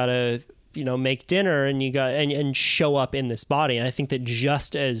 and you gotta, make dinner, and you got and show up in this body. And I think that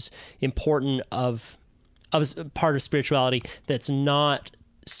just as important of part of spirituality that's not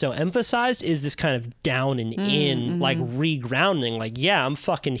so emphasized is this kind of down and in, like regrounding. Like, yeah, I'm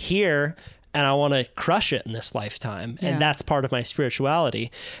fucking here, and I want to crush it in this lifetime. Yeah. And that's part of my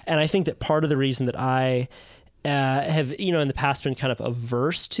spirituality. And I think that part of the reason that I have, in the past been kind of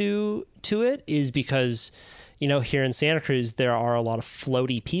averse to it is because, here in Santa Cruz, there are a lot of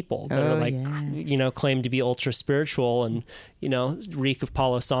floaty people that are like, claim to be ultra spiritual and, reek of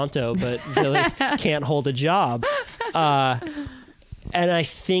Palo Santo, but really can't hold a job. And I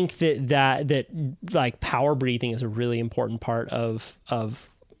think that like power breathing is a really important part of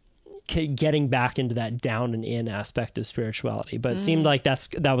getting back into that down and in aspect of spirituality. But it seemed like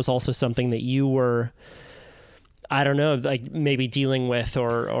that was also something that you were, I don't know, like maybe dealing with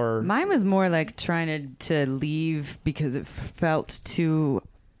or mine was more like trying to leave because it felt too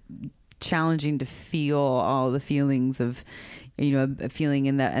challenging to feel all the feelings of, feeling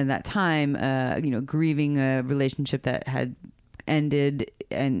in that time, grieving a relationship that had ended,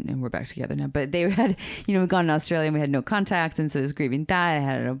 and we're back together now, but they had, we'd gone to Australia and we had no contact, and so I was grieving that. I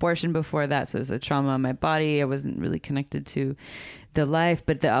had an abortion before that, so it was a trauma on my body. I wasn't really connected to the life,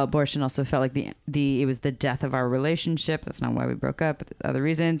 but the abortion also felt like it was the death of our relationship. That's not why we broke up, but other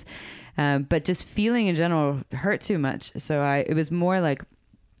reasons. But just feeling in general hurt too much. So it was more like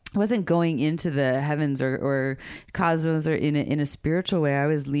I wasn't going into the heavens or cosmos or in a spiritual way. I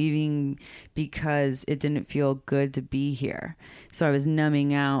was leaving because it didn't feel good to be here. So I was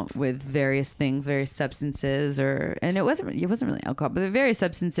numbing out with various things, various substances, and it wasn't really alcohol, but various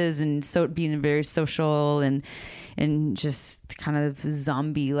substances, and so being very social and just kind of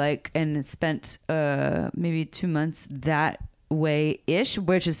zombie like, and spent maybe 2 months that way-ish,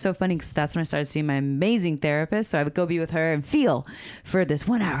 which is so funny because that's when I started seeing my amazing therapist. So I would go be with her and feel for this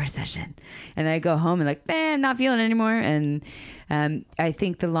 1 hour session, and then I go home and like, man, not feeling it anymore. And I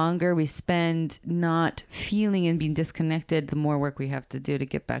think the longer we spend not feeling and being disconnected, the more work we have to do to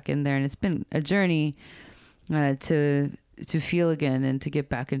get back in there. And it's been a journey to feel again and to get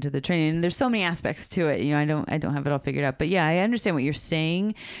back into the training. And there's so many aspects to it. You know, I don't have it all figured out, but yeah, I understand what you're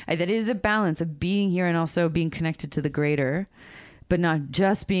saying. That is a balance of being here and also being connected to the greater, but not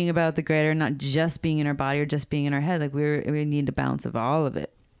just being about the greater, not just being in our body or just being in our head. Like we need a balance of all of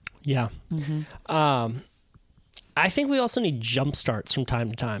it. Yeah. Mm-hmm. I think we also need jump starts from time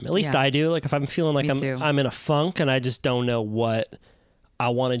to time. At least I do. Like if I'm feeling like I'm in a funk and I just don't know what I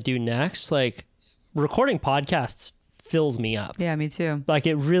want to do next, like recording podcasts fills me up. Yeah, me too. Like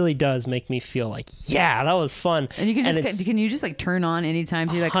it really does make me feel like, yeah, that was fun. And you can can you just like turn on anytime?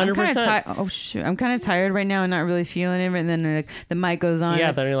 So you're like, 100%. Oh shoot, I'm kind of tired right now and not really feeling it. And then like, the mic goes on.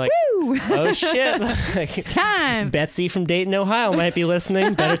 Yeah, then you're like, woo! Oh shit, like, it's time. Betsy from Dayton, Ohio might be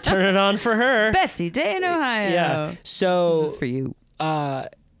listening. Better turn it on for her. Betsy, Dayton, Ohio. Yeah. So this is for you.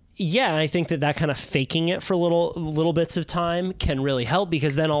 Yeah, I think that kind of faking it for little bits of time can really help,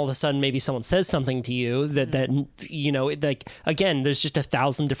 because then all of a sudden maybe someone says something to you that you know, like again, there's just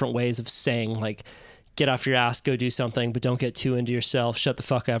 1,000 different ways of saying like, get off your ass, go do something, but don't get too into yourself. Shut the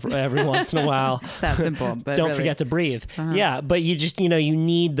fuck up every once in a while. It's that simple, but don't forget to breathe. Uh-huh. Yeah, but you just, you know, you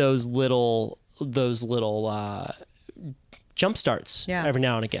need those little jump starts every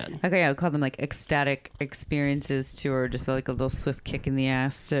now and again. Okay, I would call them like ecstatic experiences too, or just like a little swift kick in the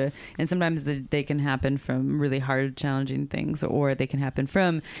ass. And sometimes they can happen from really hard, challenging things, or they can happen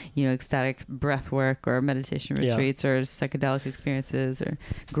from, you know, ecstatic breath work or meditation retreats or psychedelic experiences or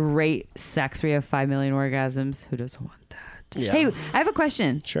great sex where you have 5 million orgasms. Who doesn't want that? Yeah. Hey, I have a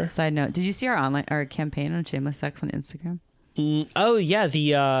question. Sure. Side note: did you see our campaign on shameless sex on Instagram? Oh yeah,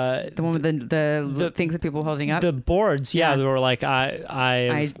 the one with the things that people were holding up, the boards. Yeah, they were like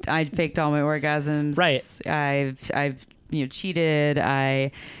I faked all my orgasms. Right. I've cheated.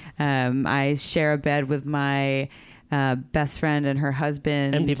 I share a bed with my best friend and her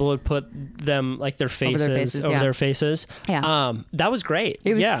husband, and people would put them like their faces over their faces. Yeah. That was great.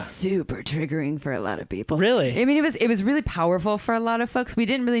 It was super triggering for a lot of people. Really? I mean, it was really powerful for a lot of folks. We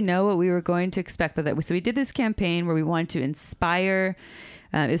didn't really know what we were going to expect with it. So we did this campaign where we wanted to inspire.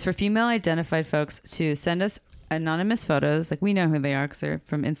 It was for female identified folks to send us anonymous photos. Like we know who they are because they're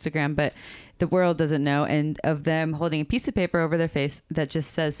from Instagram, but the world doesn't know. And of them holding a piece of paper over their face that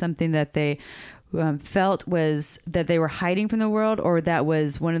just says something that they felt was that they were hiding from the world, or that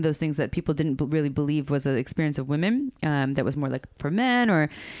was one of those things that people didn't really believe was an experience of women, that was more like for men, or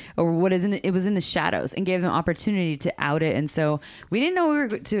what is it was in the shadows, and gave them opportunity to out it. And so we didn't know what we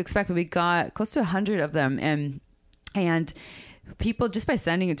were to expect, but we got close to 100 of them, and people, just by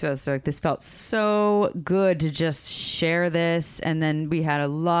sending it to us, like, this felt so good to just share this. And then we had a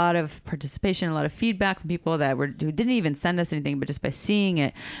lot of participation, a lot of feedback from people who didn't even send us anything, but just by seeing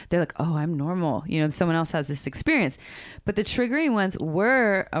it, they're like, oh, I'm normal. You know, someone else has this experience. But the triggering ones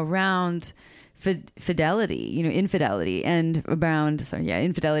were around infidelity, and infidelity,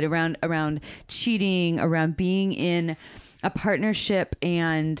 around cheating, around being in a partnership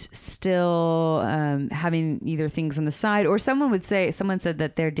and still having either things on the side, or someone said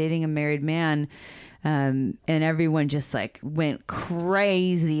that they're dating a married man, and everyone just like went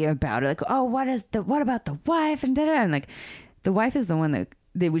crazy about it. Like, oh, what about the wife? And and like, the wife is the one that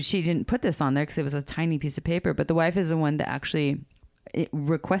she didn't put this on there because it was a tiny piece of paper, but the wife is the one that actually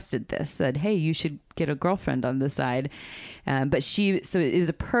requested this, said, hey, you should get a girlfriend on the side. But so it was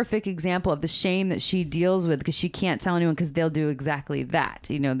a perfect example of the shame that she deals with, because she can't tell anyone because they'll do exactly that,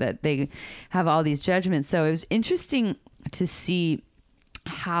 that they have all these judgments. So it was interesting to see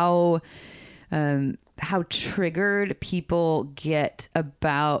how triggered people get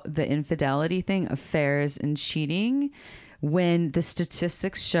about the infidelity thing, affairs and cheating, when the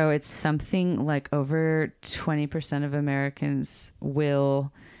statistics show it's something like over 20% of Americans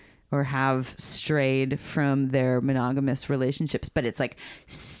will or have strayed from their monogamous relationships. But it's like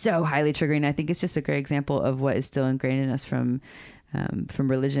so highly triggering. I think it's just a great example of what is still ingrained in us from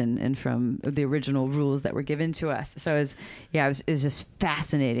religion and from the original rules that were given to us. So it was just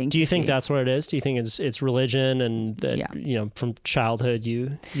fascinating. Do you think that's what it is? Do you think it's religion, and that, from childhood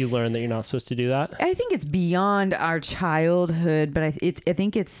you learn that you're not supposed to do that? I think it's beyond our childhood, but I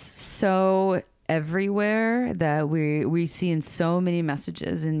think it's so everywhere that we see in so many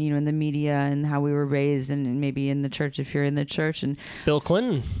messages, and in the media, and how we were raised, and maybe in the church if you're in the church, and Bill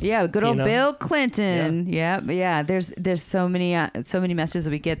Clinton. Yeah, good old Bill Clinton. Yeah. There's so many messages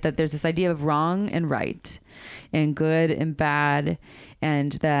that we get, that there's this idea of wrong and right, and good and bad,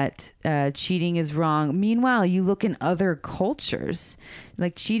 and that cheating is wrong. Meanwhile, you look in other cultures,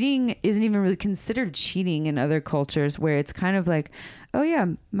 like cheating isn't even really considered cheating in other cultures, where it's kind of like, oh yeah,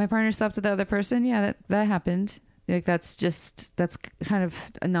 my partner slept with the other person. Yeah, that happened. Like that's kind of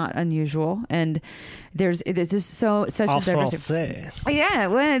not unusual, and there's just such a diversity. Yeah,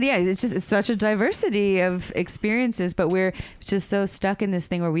 well, yeah, it's such a diversity of experiences, but we're just so stuck in this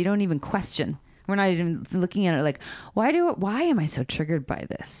thing where we don't even question. We're not even looking at it like, why am I so triggered by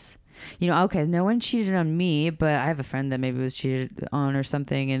this? Okay, no one cheated on me, but I have a friend that maybe was cheated on or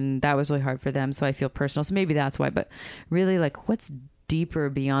something, and that was really hard for them, so I feel personal. So maybe that's why. But really, like, what's deeper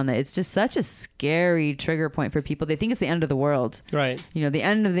beyond that? It's just such a scary trigger point for people. They think it's the end of the world, right? The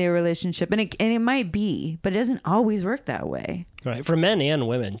end of their relationship, and it might be, but it doesn't always work that way. Right, for men and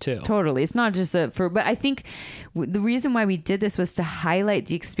women too. Totally, it's not just but I think the reason why we did this was to highlight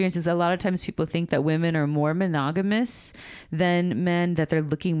the experiences. A lot of times people think that women are more monogamous than men, that they're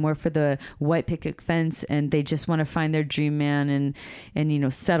looking more for the white picket fence and they just want to find their dream man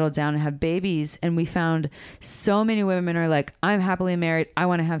and settle down and have babies. And we found so many women are like, I'm happily married, I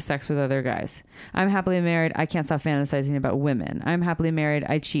want to have sex with other guys. I'm happily married, I can't stop fantasizing about women. I'm happily married,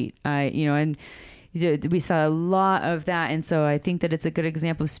 I cheat. And we saw a lot of that. And so I think that it's a good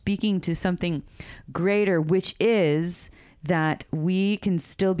example of speaking to something greater, which is that we can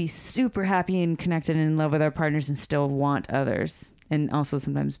still be super happy and connected and in love with our partners and still want others, and also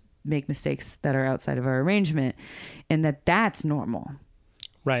sometimes make mistakes that are outside of our arrangement, and that's normal.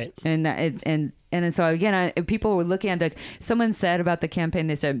 Right. And that it's, and so again, people were looking at someone said about the campaign,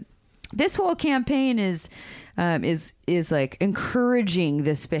 they said, this whole campaign is like encouraging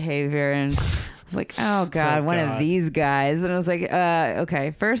this behavior. And I was like, oh God, one of these guys. And I was like,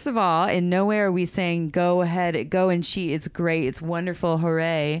 okay, first of all, in no way are we saying go ahead, go and cheat. It's great. It's wonderful.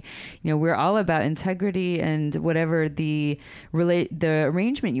 Hooray. We're all about integrity and whatever the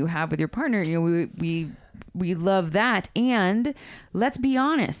arrangement you have with your partner. We love that. And let's be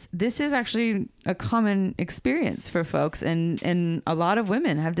honest, this is actually a common experience for folks, and a lot of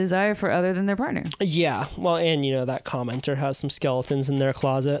women have desire for other than their partner. Yeah. Well, and that commenter has some skeletons in their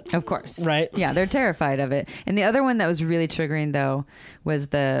closet. Of course. Right. Yeah, they're terrified of it. And the other one that was really triggering though was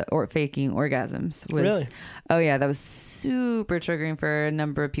the faking orgasms. Really? Oh yeah, that was super triggering for a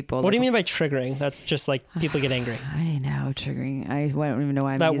number of people. What do you mean by triggering? That's just like people get angry. I know, triggering. I don't even know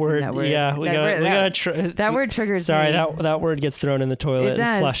why I'm that using word, that word. Yeah, that word triggers Sorry, me. that word gets thrown in the toilet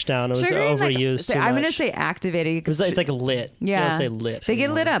and flushed down. It was overused too much. I'm going to say activated. It's like lit. Yeah. You don't say lit. They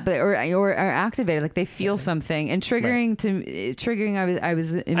get lit up or activated, like they feel something. And triggering, I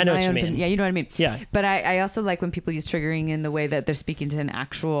was in I know my what you own mean. opinion. Yeah, you know what I mean? Yeah. But I also like when people use triggering in the way that they're speaking to an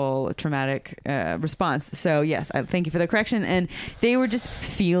actual traumatic response. So yes, I thank you for the correction. And they were just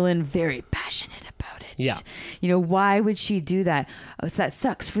feeling very passionate about it. Yeah. Why would she do that? Oh, that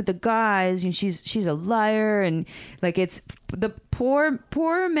sucks for the guys. She's a liar. And like, it's the poor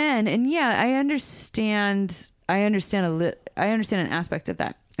men. And yeah, I understand an aspect of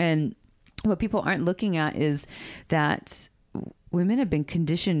that. And what people aren't looking at is that women have been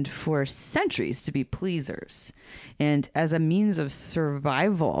conditioned for centuries to be pleasers, and as a means of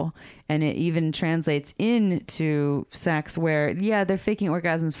survival. And it even translates into sex where, yeah, they're faking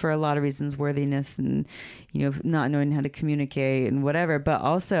orgasms for a lot of reasons, worthiness and, not knowing how to communicate and whatever. But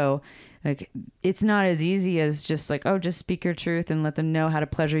also, like, it's not as easy as just like, oh, just speak your truth and let them know how to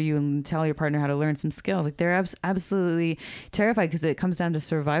pleasure you and tell your partner how to learn some skills. Like, they're absolutely terrified because it comes down to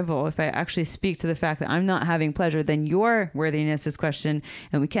survival. If I actually speak to the fact that I'm not having pleasure, then your worthiness is questioned,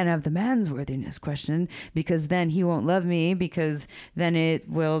 and we can't have the man's worthiness questioned, because then he won't love me, because then it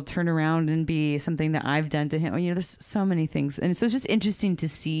will turn around and be something that I've done to him. There's so many things. And so it's just interesting to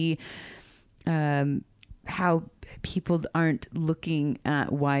see how people aren't looking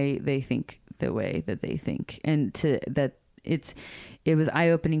at why they think the way that they think, and it was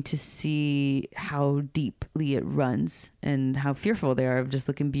eye-opening to see how deeply it runs and how fearful they are of just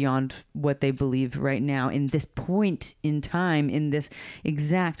looking beyond what they believe right now in this point in time, in this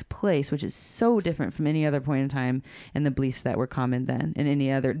exact place, which is so different from any other point in time, and the beliefs that were common then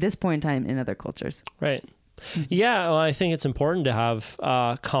and this point in time in other cultures. Right. Yeah, well, I think it's important to have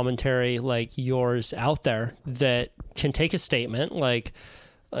commentary like yours out there that can take a statement like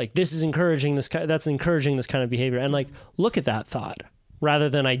this is encouraging that's encouraging this kind of behavior, and like look at that thought rather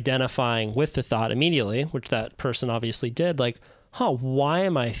than identifying with the thought immediately, which that person obviously did. Like, why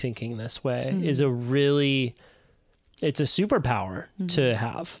am I thinking this way? Mm-hmm. It's a superpower mm-hmm. to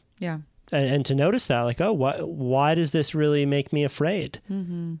have. Yeah, and to notice that, like, oh, why does this really make me afraid?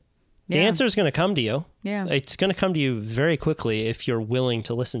 Mm-hmm. The answer is going to come to you. Yeah. It's going to come to you very quickly if you're willing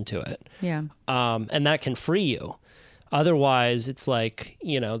to listen to it. Yeah. And that can free you. Otherwise, it's like,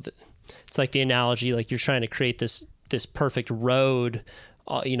 it's like the analogy, like you're trying to create this perfect road,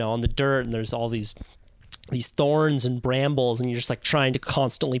 on the dirt, and there's all these these thorns and brambles, and you're just like trying to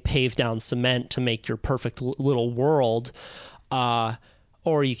constantly pave down cement to make your perfect little world,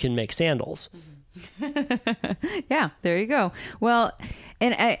 or you can make sandals. Yeah, there you go. Well,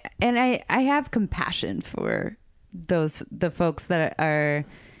 and I have compassion for the folks that are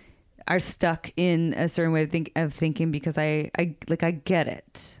stuck in a certain way of thinking, because I get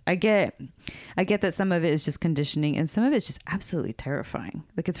it. I get that some of it is just conditioning and some of it's just absolutely terrifying.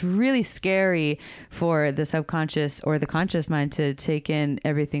 Like, it's really scary for the subconscious or the conscious mind to take in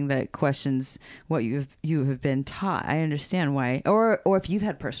everything that questions what you have been taught. I understand why, or if you've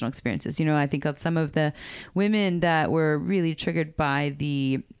had personal experiences. I think that some of the women that were really triggered by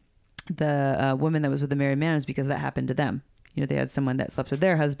the woman that was with the married man is because that happened to them. They had someone that slept with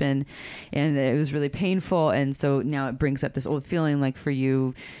their husband and it was really painful. And so now it brings up this old feeling, like for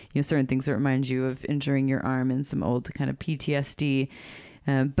you, certain things that remind you of injuring your arm and some old kind of PTSD.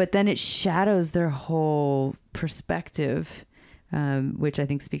 But then it shadows their whole perspective, which I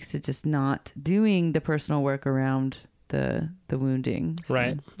think speaks to just not doing the personal work around the wounding. So,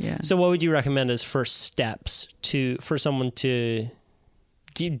 right. Yeah. So what would you recommend as first steps for someone to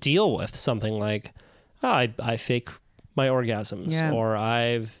deal with something like, I fake my orgasms, Yeah. or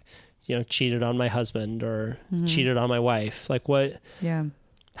I've, cheated on my husband or cheated on my wife? Like, what,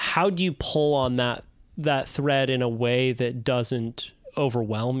 how do you pull on that thread in a way that doesn't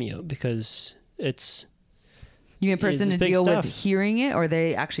overwhelm you? Because it's, you mean a person to deal stuff. with hearing it, or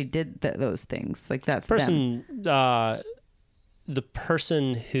they actually did those things? Like, that's person, the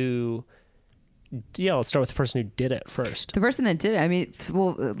person who, let's start with the person who did it first. The person that did it, I mean,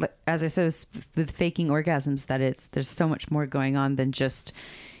 well, as I said, with faking orgasms, there's so much more going on than just,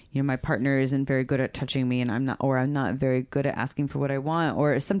 my partner isn't very good at touching me and I'm not very good at asking for what I want,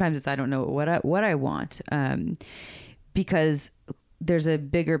 or sometimes it's I don't know what I want, because there's a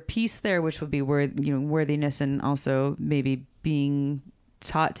bigger piece there, which would be worthiness, and also maybe being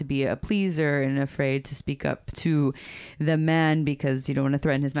taught to be a pleaser and afraid to speak up to the man because you don't want to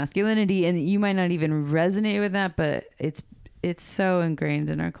threaten his masculinity. And you might not even resonate with that, but it's so ingrained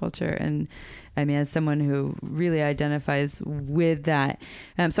in our culture. And I mean, as someone who really identifies with that,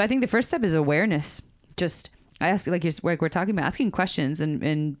 so I think the first step is awareness. Just ask, like we're talking about, asking questions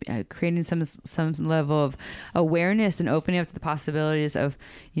and creating some level of awareness and opening up to the possibilities of,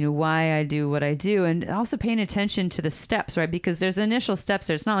 why I do what I do, and also paying attention to the steps, right? Because there's initial steps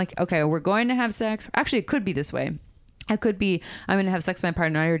there. It's not like, okay, we're going to have sex. Actually, it could be this way. It could be, I'm going to have sex with my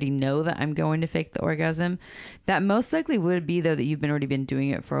partner. I already know that I'm going to fake the orgasm. That most likely would be, though, that you've already been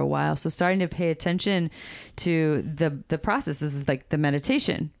doing it for a while. So starting to pay attention to the process is like the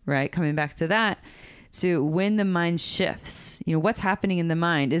meditation, right? Coming back to that. So when the mind shifts, what's happening in the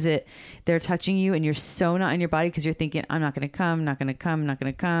mind? Is it they're touching you and you're so not in your body because you're thinking, I'm not going to come, not going to come, not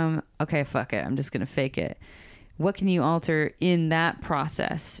going to come. Okay, fuck it. I'm just going to fake it. What can you alter in that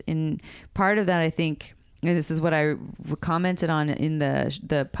process? And part of that, I think, and this is what I commented on in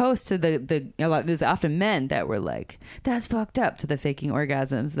the post to a lot, there's often men that were like, that's fucked up, to the faking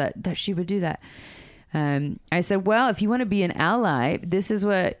orgasms, that she would do that. I said, well, if you want to be an ally, this is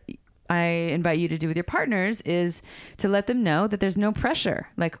what I invite you to do with your partners, is to let them know that there's no pressure.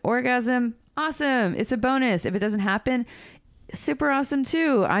 Like, orgasm, awesome. It's a bonus. If it doesn't happen, super awesome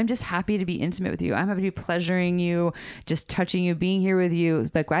too. I'm just happy to be intimate with you. I'm happy to be pleasuring you, just touching you, being here with you.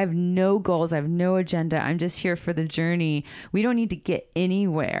 Like, I have no goals. I have no agenda. I'm just here for the journey. We don't need to get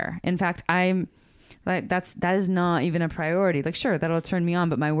anywhere. In fact, I'm like, that is not even a priority. Like, sure, that'll turn me on,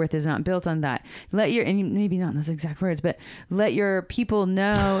 but my worth is not built on that. And maybe not in those exact words, but let your people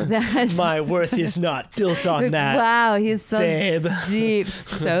know that my worth is not built on that. Wow, he's so babe. Deep,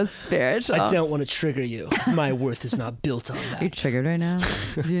 so spiritual. I don't want to trigger you, because my worth is not built on that. Are you triggered right now?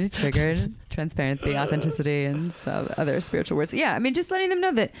 You're triggered. Transparency, authenticity, and some other spiritual words. Yeah, I mean, just letting them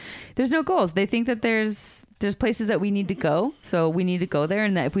know that there's no goals. They think that there's places that we need to go, so we need to go there,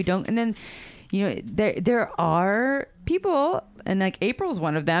 and that if we don't, and then, there are people, and like April's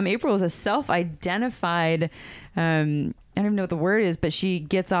one of them. April is a self-identified, I don't even know what the word is, but she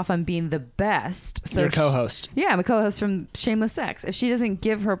gets off on being the best. So you're a co-host. I'm a co-host from Shameless Sex. If she doesn't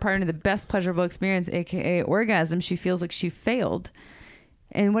give her partner the best pleasurable experience, aka orgasm, she feels like she failed.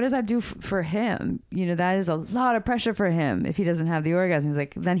 And what does that do for him? That is a lot of pressure for him. If he doesn't have the orgasm, he's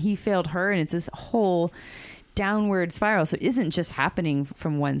like, then he failed her, and it's this whole downward spiral. So it isn't just happening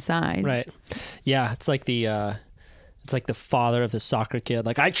from one side. Right. Yeah. It's like the father of the soccer kid.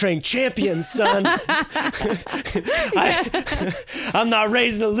 Like, I train champions, son. I'm not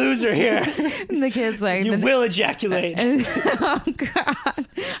raising a loser here. And the kid's like, you will ejaculate. Oh God.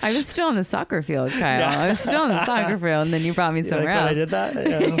 I was still on the soccer field, Kyle. Yeah. I was still on the soccer field, and then you brought me somewhere else. I did that.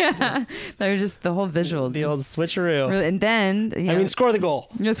 Yeah. Yeah, that was just the whole visual. The old switcheroo. Really, and then score the goal.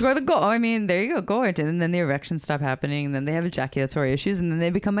 You score the goal. I mean, there you go, goal oriented. And then the erections stop happening, and then they have ejaculatory issues, and then they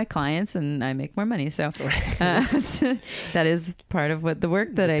become my clients, and I make more money. So that is part of what the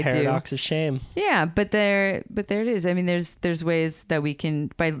work that I do. Paradox of shame. Yeah, but there it is. I mean, there's ways that we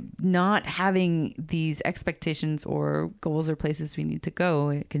can, by not having these expectations or goals or places we need to go,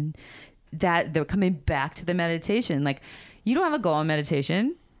 it can, that they're coming back to the meditation. Like, you don't have a goal in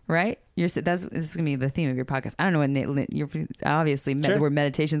meditation, right? This is gonna be the theme of your podcast. I don't know what you're obviously Sure. the word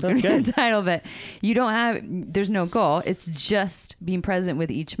meditation is gonna be the title, but there's no goal. It's just being present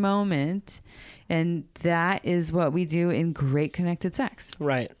with each moment, and that is what we do in great connected sex.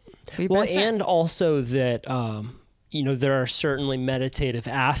 Right. Well, and also that there are certainly meditative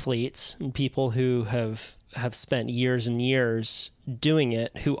athletes and people who have spent years and years doing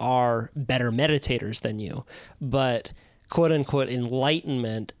it who are better meditators than you, but quote unquote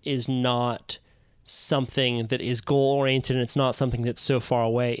enlightenment is not something that is goal oriented, and it's not something that's so far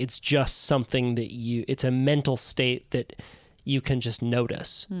away. It's just something that it's a mental state that you can just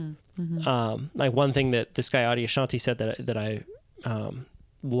notice. Mm-hmm. Like one thing that this guy Adyashanti said that I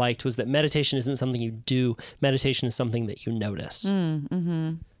liked was that meditation isn't something you do. Meditation is something that you notice.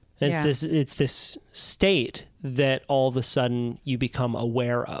 Mm-hmm. It's this state that all of a sudden you become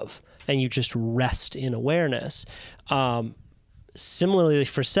aware of, and you just rest in awareness. Similarly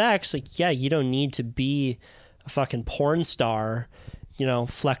for sex, like, yeah, you don't need to be a fucking porn star,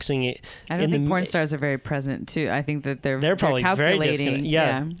 flexing it. I don't think porn stars are very present too. I think that they're probably calculating. very disconnected.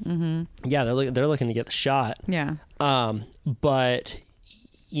 Yeah. Mm-hmm. Yeah. They're looking to get the shot. Yeah. But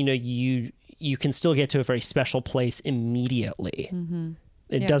you can still get to a very special place immediately. Mm-hmm.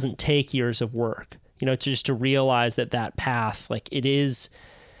 It doesn't take years of work, to realize that path, like it is,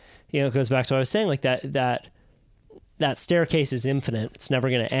 it goes back to what I was saying, like that staircase is infinite. It's never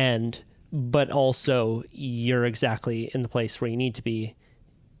going to end, but also you're exactly in the place where you need to be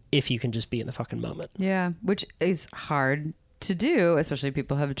if you can just be in the fucking moment. Yeah. Which is hard to do, especially if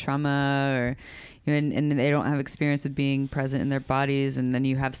people have trauma or and they don't have experience with being present in their bodies, and then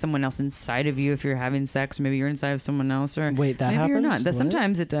you have someone else inside of you if you're having sex, or maybe you're inside of someone else, or wait, that maybe happens? you're not. That what?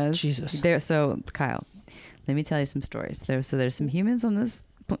 sometimes it does. Jesus. So Kyle, let me tell you some stories. There's some humans on this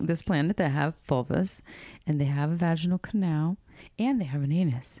planet that have vulvas, and they have a vaginal canal, and they have an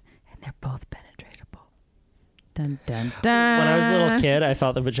anus, and they're both penetratable. Dun dun dun. When I was a little kid, I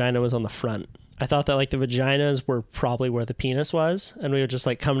thought the vagina was on the front. I thought that like the vaginas were probably where the penis was, and we would just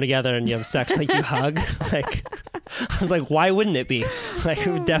like come together and you have sex like you hug. Like I was like, why wouldn't it be? Like it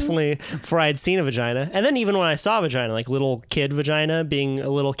would definitely, before I had seen a vagina, and then even when I saw a vagina, like little kid vagina, being a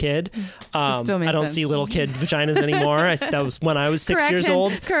little kid, I don't see little kid vaginas anymore. That was when I was 6 years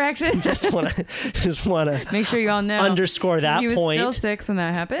old. Correction. Just want to make sure you all know. Underscore that he was point. Still 6 when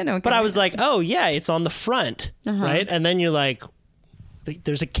that happened. Okay. But I was like, oh yeah, it's on the front, right? And then you're like,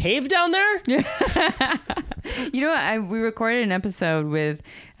 there's a cave down there? We recorded an episode with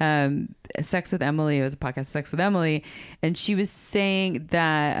Sex with Emily. It was a podcast, Sex with Emily. And she was saying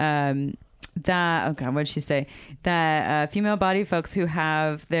that, what did she say? That female body folks who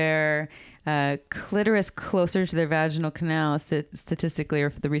have their clitoris closer to their vaginal canal, statistically,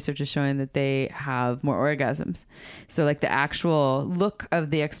 or the research is showing that they have more orgasms. So like the actual look of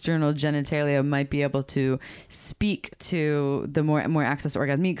the external genitalia might be able to speak to the more access to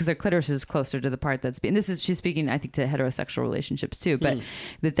orgasm, because their clitoris is closer to the part that's and she's speaking, I think, to heterosexual relationships too, but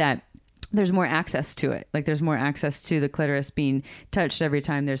that there's more access to it. Like there's more access to the clitoris being touched every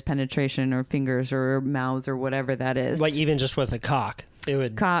time there's penetration or fingers or mouths or whatever that is. Like even just with a cock. It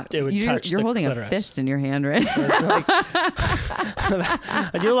would touch You're holding clitoris. A fist in your hand, right?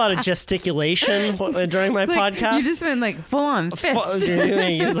 I do a lot of gesticulation during my podcast. You just went like full on fist. You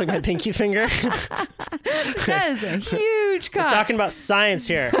use like my pinky finger. That is a huge cock. We're talking about science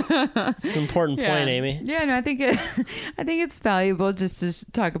here. It's an important point, Amy. Yeah, no, I think it's valuable just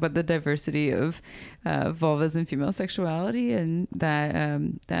to talk about the diversity of vulvas and female sexuality, and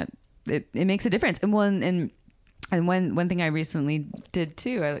that it makes a difference. And one thing I recently did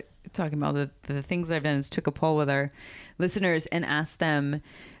too, talking about the things that I've done, is took a poll with our listeners and asked them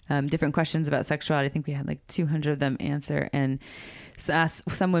different questions about sexuality. I think we had like 200 of them answer, and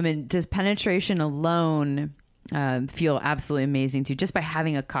asked some women, does penetration alone feel absolutely amazing to you? Just by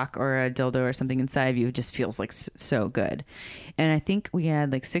having a cock or a dildo or something inside of you, it just feels like so good. And I think we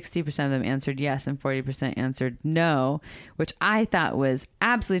had like 60% of them answered yes and 40% answered no, which I thought was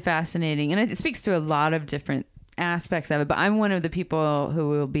absolutely fascinating. And it speaks to a lot of different aspects of it, but I'm one of the people who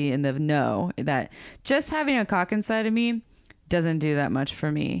will be in the no, that just having a cock inside of me doesn't do that much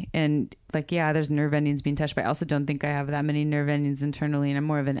for me. And like, yeah, there's nerve endings being touched, but I also don't think I have that many nerve endings internally. And I'm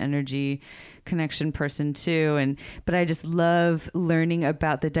more of an energy connection person too. But I just love learning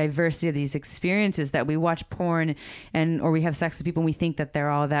about the diversity of these experiences that we watch porn or we have sex with people and we think that they're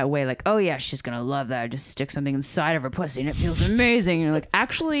all that way. Like, oh yeah, she's going to love that. I just stick something inside of her pussy and it feels amazing. And you're like,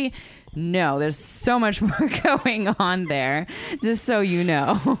 actually, no, there's so much more going on there. Just so you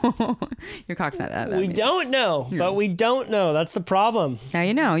know. Your cock's not that. We don't know, but we don't know. That's the problem. Now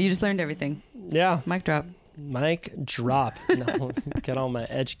you know. You just learned everything. Yeah. Mic drop. Mic drop. No, get all my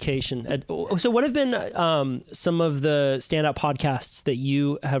education. So what have been some of the standout podcasts that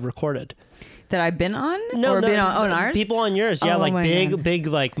you have recorded? That I've been on? No, been on ours? People on yours. Yeah, Oh, like my big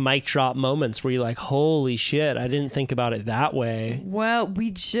like mic drop moments where you're like, holy shit, I didn't think about it that way. Well,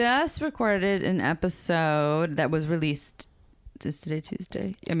 we just recorded an episode that was released. Is today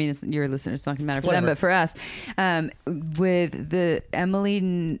Tuesday? I mean, your listeners, it's not going to matter for them, but for us, with the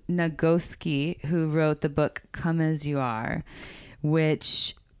Emily Nagoski, who wrote the book Come As You Are,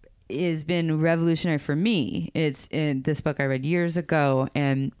 which has been revolutionary for me. It's in this book I read years ago,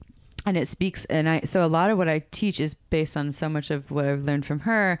 and it speaks, so a lot of what I teach is based on so much of what I've learned from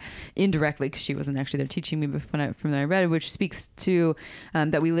her indirectly, because she wasn't actually there teaching me from when I read it, which speaks to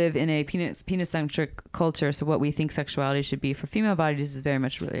that we live in a penis-centric culture. So what we think sexuality should be for female bodies is very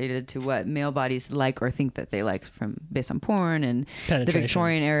much related to what male bodies like or think that they like based on porn and the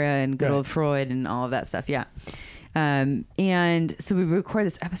Victorian era and good old Freud and all of that stuff. Yeah. And so we record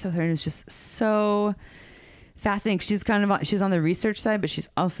this episode with her, and it was just so fascinating. She's she's on the research side, but she's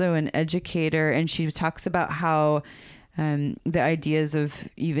also an educator, and she talks about how the ideas of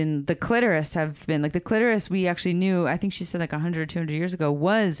even the clitoris have been like the clitoris we actually knew, I think she said like 100 or 200 years ago,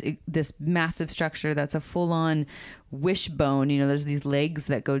 was this massive structure that's a full-on wishbone. There's these legs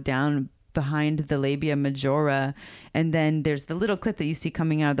that go down behind the labia majora, and then there's the little clit that you see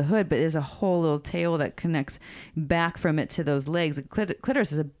coming out of the hood, but there's a whole little tail that connects back from it to those legs. The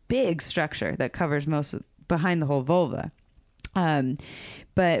clitoris is a big structure that covers behind the whole vulva.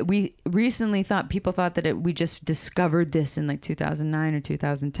 But we recently people thought that we just discovered this in like 2009 or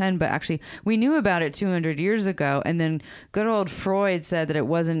 2010, but actually we knew about it 200 years ago. And then good old Freud said that it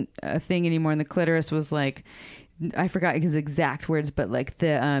wasn't a thing anymore. And the clitoris was like, I forgot his exact words, but like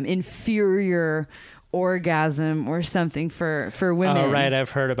the inferior orgasm or something for women. Oh, right.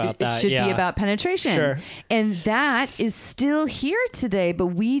 I've heard about that. It should be about penetration. Sure. And that is still here today, but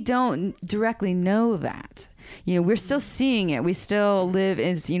we don't directly know that. We're still seeing it. We still live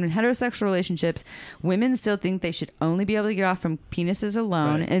in heterosexual relationships. Women still think they should only be able to get off from penises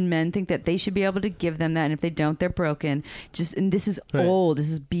alone, right. And men think that they should be able to give them that, and if they don't, they're broken. And this is old.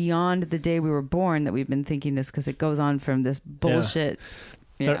 This is beyond the day we were born that we've been thinking this, because it goes on from this bullshit. Yeah.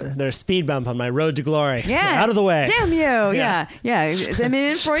 Yeah. There's a speed bump on my road to glory. Yeah. Out of the way. Damn you. Yeah. I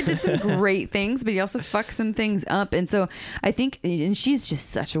mean, Freud did some great things, but he also fucked some things up. And so I think, and she's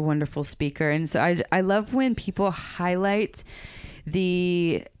just such a wonderful speaker. And so I love when people highlight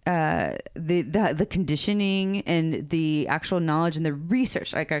the conditioning and the actual knowledge and the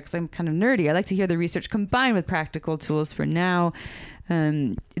research. Like, because I'm kind of nerdy, I like to hear the research combined with practical tools for now,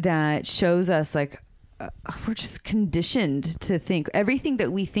 that shows us like, we're just conditioned to think everything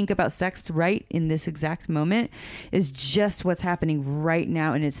that we think about sex right in this exact moment is just what's happening right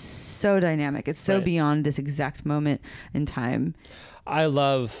now. And it's so dynamic. It's so beyond this exact moment in time. I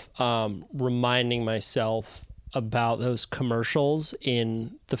love reminding myself about those commercials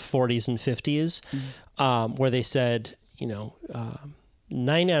in the 40s and 50s where they said,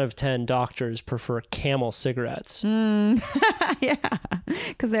 9 out of 10 doctors prefer Camel cigarettes. Yeah,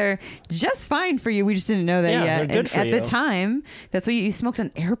 because they're just fine for you. We just didn't know that yet. They're good for at you. the time, that's what you smoked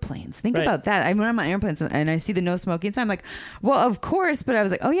on airplanes. Think about that. When I'm on airplanes and I see the no smoking sign, I'm like, well, of course. But I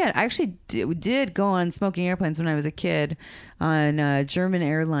was like, oh yeah, I actually did go on smoking airplanes when I was a kid on a German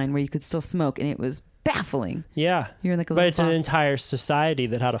airline where you could still smoke, and it was baffling. Yeah. You're in like a but it's box. an entire society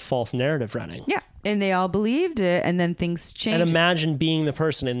that had a false narrative running. Yeah. And they all believed it, and then things changed. And imagine being the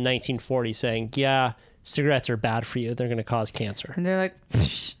person in 1940 saying, yeah, cigarettes are bad for you. They're going to cause cancer. And they're like,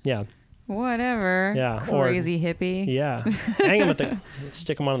 psh, yeah, whatever. Yeah. Crazy hippie. Yeah.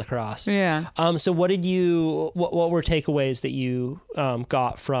 Stick them on the cross. Yeah. So what were takeaways that you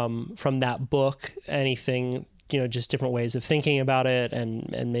got from that book? Anything, just different ways of thinking about it,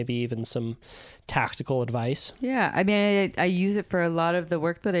 and maybe even some tactical advice. Yeah, I mean, I use it for a lot of the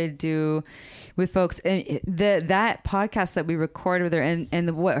work that I do with folks, and that podcast that we recorded with her,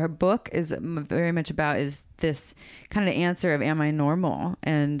 and what her book is very much about is this kind of answer of, am I normal?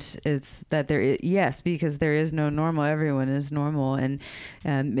 And it's that yes, because there is no normal. Everyone is normal, and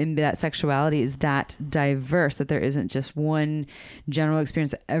that sexuality is that diverse that there isn't just one general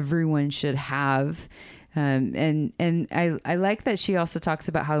experience that everyone should have. And I like that she also talks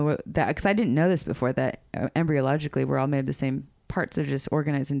about how that, because I didn't know this before, that embryologically we're all made of the same parts, are just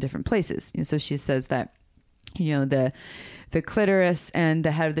organized in different places. So she says that, the clitoris and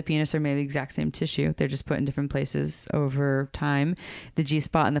the head of the penis are made of the exact same tissue. They're just put in different places over time. The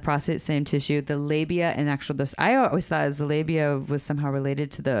G-spot and the prostate, same tissue. The labia and I always thought the labia was somehow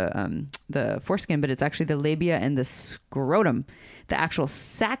related to the foreskin, but it's actually the labia and the scrotum. The actual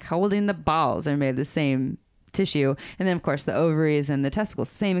sac holding the balls are made of the same tissue. And then of course the ovaries and the testicles,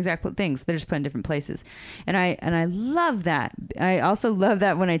 same exact things. They're just put in different places. And I love that. I also love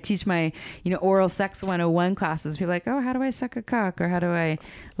that when I teach my, oral sex 101 classes, people are like, oh, how do I suck a cock? Or how do I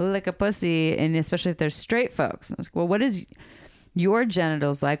lick a pussy? And especially if they're straight folks. And I was like, well, what is your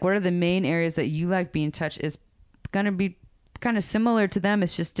genitals like? What are the main areas that you like being touched? Is going to be kind of similar to them.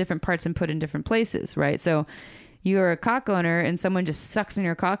 It's just different parts and put in different places, right? So you're a cock owner and someone just sucks in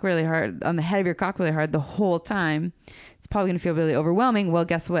your cock really hard, on the head of your cock really hard the whole time. It's probably going to feel really overwhelming. Well,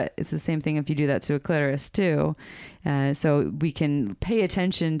 guess what? It's the same thing if you do that to a clitoris too. So we can pay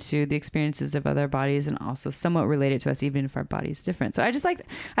attention to the experiences of other bodies and also somewhat relate it to us, even if our body's different. So I like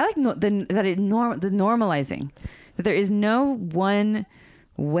the normalizing, that there is no one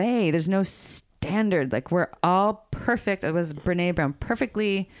way. There's no standard. Like, we're all perfect. It was Brene Brown,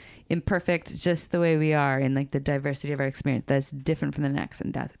 perfectly imperfect, just the way we are, and like the diversity of our experience that's different from the next,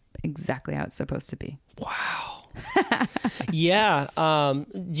 and that's exactly how it's supposed to be. Wow. Yeah. Do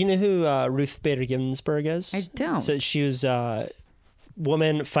you know who Ruth Bader Ginsburg is? I don't. So she was a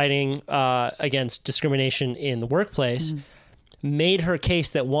woman fighting against discrimination in the workplace, made her case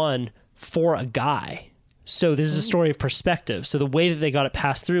that won for a guy. So this is a story of perspective. So the way that they got it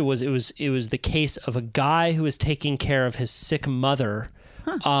passed through was it was the case of a guy who was taking care of his sick mother,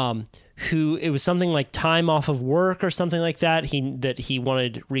 who, it was something like time off of work or something like that. He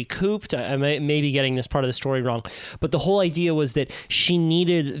wanted recouped. I may be getting this part of the story wrong, but the whole idea was that she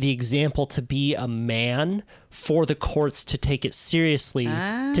needed the example to be a man for the courts to take it seriously,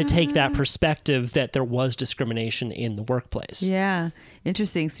 to take that perspective that there was discrimination in the workplace. Yeah.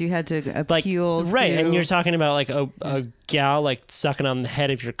 Interesting. So you had to appeal to... Right. And you're talking about like a gal like sucking on the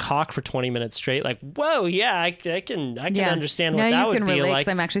head of your cock for 20 minutes straight. Like, whoa, yeah, I can understand what that would be like.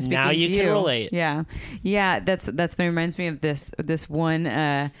 I'm actually speaking now you to can relate. Yeah. Yeah. That's what reminds me of this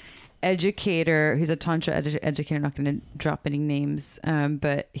one educator who's a tantra educator. I'm not going to drop any names,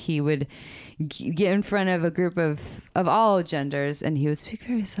 but he would get in front of a group of all genders, and he would speak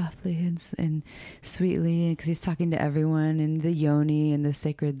very softly and sweetly, because he's talking to everyone, and the yoni and the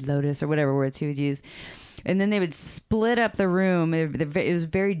sacred lotus, or whatever words he would use. And then they would split up the room. It was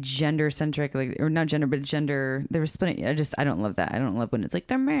very gender centric, or not gender, but gender. They were splitting. I don't love that. I don't love when it's like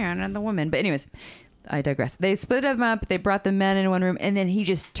the man and the woman. But anyways, I digress. They split them up. They brought the men in one room, and then he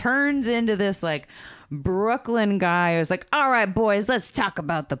just turns into this like Brooklyn guy who's like, all right, boys, let's talk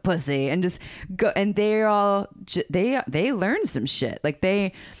about the pussy, and just go. And they're all, they learned some shit. Like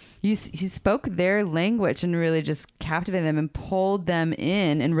he spoke their language and really just captivated them and pulled them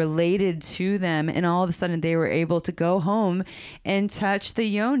in and related to them. And all of a sudden they were able to go home and touch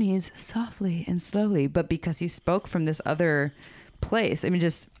the yonis softly and slowly. But because he spoke from this other place, I mean,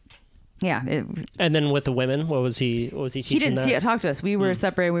 just... Yeah. And then with the women, what was he teaching? He didn't talk to us. We were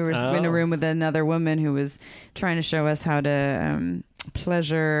separated. We were in a room with another woman who was trying to show us how to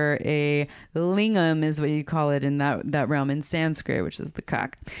pleasure a lingam, is what you call it in that realm, in Sanskrit, which is the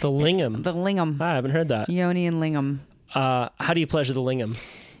cock. The lingam. The lingam. I haven't heard that. Yoni and lingam. How do you pleasure the lingam?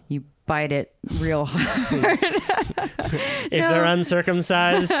 You bite it real hard. If they're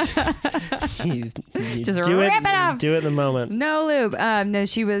uncircumcised, you just do rip it off. Do it in the moment. No lube. No,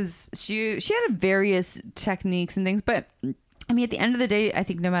 she had various techniques and things, but I mean, at the end of the day, I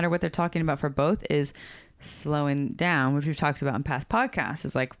think no matter what they're talking about for both is slowing down, which we've talked about in past podcasts.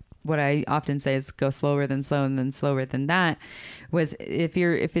 Is like, what I often say is go slower than slow and then slower than that. Was if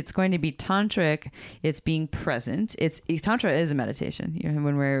it's going to be tantric, it's being present. Tantra is a meditation. You know,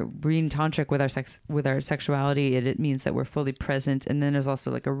 when we're being tantric with our sexuality, it means that we're fully present. And then there's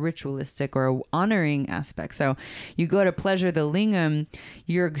also like a ritualistic or a honoring aspect. So you go to pleasure the lingam,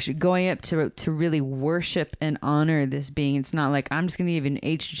 you're going up to really worship and honor this being. It's not like, I'm just going to give you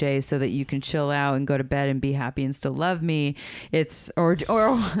an HJ so that you can chill out and go to bed and be happy and still love me. It's or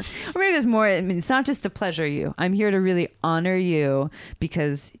Or maybe there's more. I mean, it's not just to pleasure you. I'm here to really honor you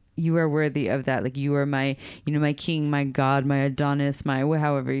because you are worthy of that. Like you are my, my king, my God, my Adonis, my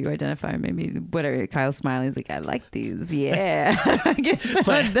however you identify. Maybe whatever. Kyle's smiling. He's like, I like these. Yeah.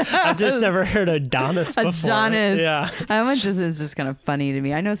 I've just never heard Adonis before. Adonis. Yeah. It's just kind of funny to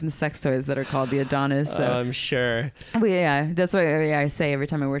me. I know some sex toys that are called the Adonis. So. I'm sure. But yeah, that's what I say every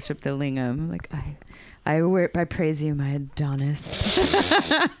time I worship the lingam. Like I praise you, my Adonis.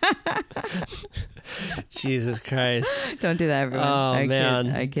 Jesus Christ. Don't do that, everyone. Oh,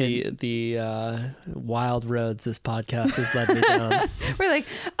 man. I kid. The wild roads this podcast has led me down. We're like,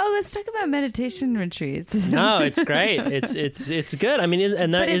 let's talk about meditation retreats. No, it's great. It's good. I mean,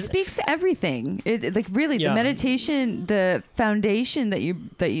 it speaks to everything. It really, the meditation, the foundation that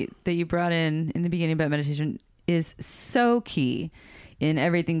you brought in the beginning about meditation is so key in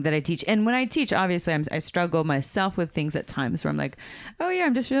everything that I teach. And when I teach, obviously I struggle myself with things at times where I'm like, oh yeah,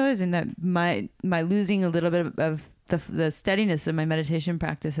 I'm just realizing that my losing a little bit of the steadiness of my meditation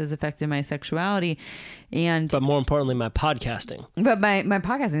practice has affected my sexuality. But more importantly, my podcasting. But my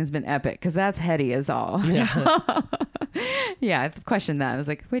podcasting has been epic because that's heady as all. Yeah. Yeah, I've questioned that. I was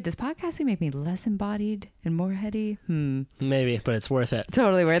like, wait, does podcasting make me less embodied and more heady? Maybe, but it's worth it.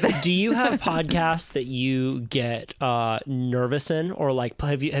 Totally worth it. Do you have podcasts that you get nervous in, or like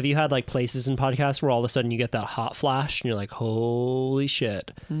have you had like places in podcasts where all of a sudden you get that hot flash and you're like, holy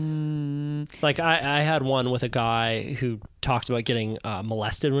shit? Like I had one with a guy who talked about getting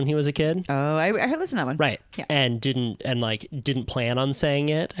molested when he was a kid. Oh, I listened to that one. Right. Yeah. And didn't plan on saying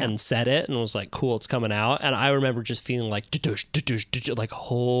it and said it and was like, cool, it's coming out. And I remember just feeling like, like,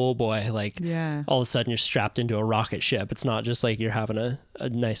 oh boy, like all of a sudden you're strapped into a rocket ship. It's not just like you're having a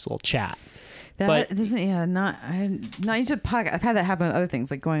nice little chat. That doesn't, not into podcast. I've had that happen with other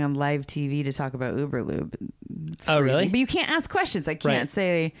things, like going on live TV to talk about Uber Lube. Oh, really? But you can't ask questions. I can't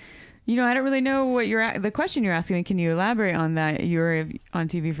say, I don't really know what the question you're asking me. Can you elaborate on that? You're on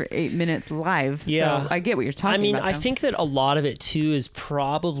TV for 8 minutes live. Yeah. So I get what you're talking about. I think that a lot of it too is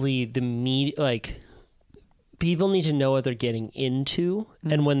probably the media, like people need to know what they're getting into.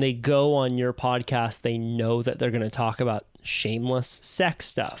 And when they go on your podcast, they know that they're going to talk about shameless sex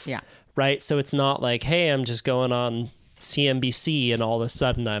stuff. Yeah. Right. So it's not like, hey, I'm just going on CNBC and all of a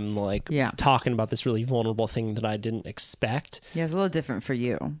sudden I'm like talking about this really vulnerable thing that I didn't expect. Yeah. It's a little different for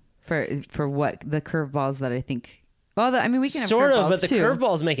you. For what the curveballs that I think. Well, we can have sort of, but the too.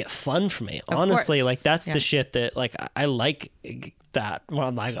 Curveballs make it fun for me. Of honestly, course. Like that's the shit that like I like that. Well,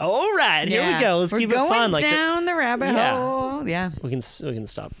 I'm like, all right, here we go. Let's keep it fun. Like down the rabbit hole. Yeah, we can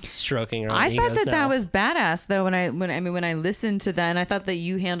stop stroking our. I thought that was badass though. When I listened to that, and I thought that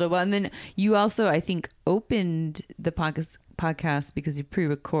you handled well. And then you also, I think, opened the podcast because you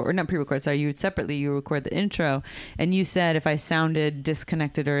you separately you record the intro, and you said if I sounded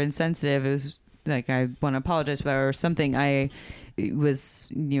disconnected or insensitive, it was like I want to apologize for that or something. I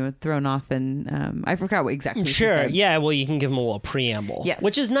was thrown off, and I forgot what exactly. Sure, yeah. Well, you can give them a little preamble, yes,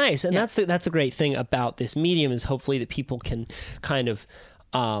 which is nice, and that's the great thing about this medium is hopefully that people can kind of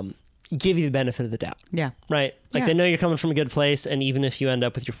give you the benefit of the doubt. Yeah. Right? Like they know you're coming from a good place, and even if you end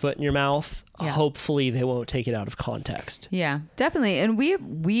up with your foot in your mouth, hopefully they won't take it out of context. Yeah, definitely. And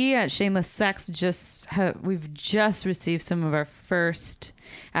we at Shameless Sex we've just received some of our first,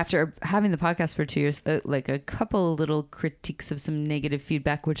 after having the podcast for 2 years, like a couple little critiques of some negative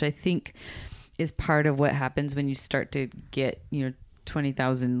feedback, which I think is part of what happens when you start to get,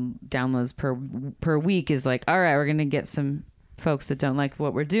 20,000 downloads per week is like, all right, we're going to get some folks that don't like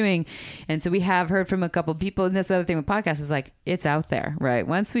what we're doing. And so we have heard from a couple people, and this other thing with podcasts is like it's out there, right?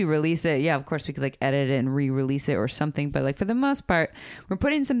 Once we release it, of course we could like edit it and re-release it or something, but like for the most part we're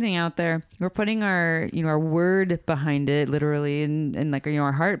putting something out there, we're putting our our word behind it, literally, and like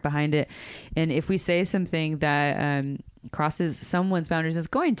our heart behind it. And if we say something that crosses someone's boundaries, is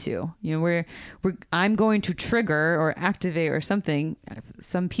going to, I'm going to trigger or activate or something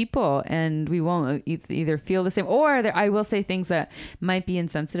some people, and we won't either feel the same, or I will say things that might be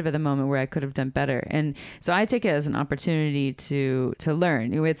insensitive at the moment where I could have done better. And so I take it as an opportunity to learn.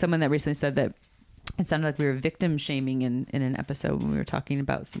 We had someone that recently said that it sounded like we were victim shaming in an episode when we were talking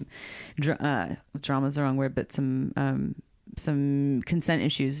about some drama's the wrong word, but some consent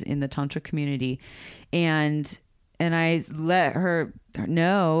issues in the Tantra community. And I let her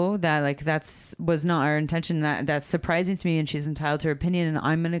know that like was not our intention. That's surprising to me, and she's entitled to her opinion. And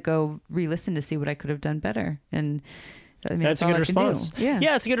I'm gonna go re-listen to see what I could have done better. And I mean, that's a good response.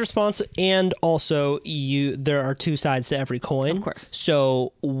 Yeah, it's a good response. And also, there are two sides to every coin. Of course.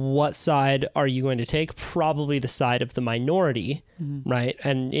 So, what side are you going to take? Probably the side of the minority, right?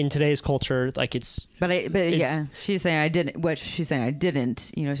 And in today's culture, like it's. Yeah, she's saying I didn't. What she's saying I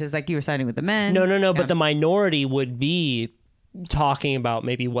didn't. You know, she's like you were siding with the men. No. Yeah. But the minority would be talking about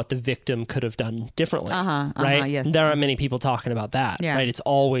maybe what the victim could have done differently, right? Yes. There aren't many people talking about that, right? It's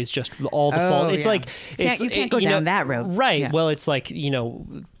always just all the fault. It's like you can't go down that road, right? Yeah. Well, it's like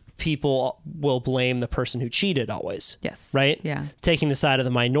people will blame the person who cheated always, yes, right? Yeah, taking the side of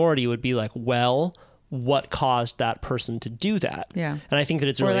the minority would be like, well, what caused that person to do that? Yeah. And I think that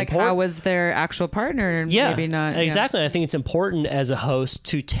it's really important. How was their actual partner? Yeah, Maybe not. Exactly. I think it's important as a host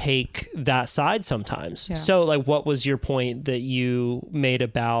to take that side sometimes. Yeah. So, like, what was your point that you made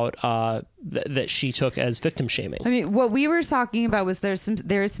about that she took as victim shaming? I mean, what we were talking about was there is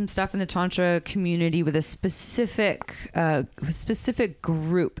some stuff in the Tantra community with a specific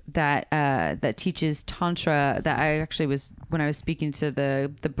group that teaches Tantra that I actually was, when I was speaking to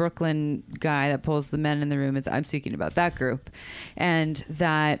the Brooklyn guy that pulls the men in the room, I'm speaking about that group, and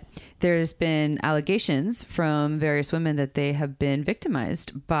that there's been allegations from various women that they have been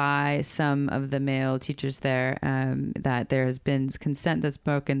victimized by some of the male teachers there, that there has been consent that's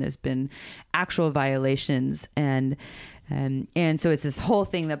broken, there's been actual violations, and so it's this whole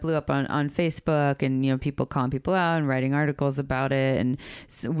thing that blew up on Facebook, and people calling people out and writing articles about it, and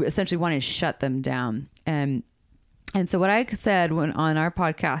essentially wanting to shut them down. And so what I said on our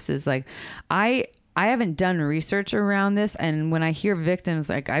podcast is like, I haven't done research around this, and when I hear victims,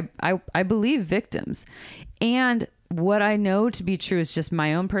 like I believe victims, and what I know to be true is just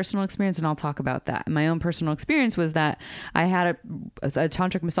my own personal experience, and I'll talk about that. My own personal experience was that I had a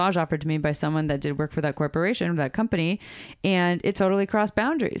tantric massage offered to me by someone that did work for that corporation, that company, and it totally crossed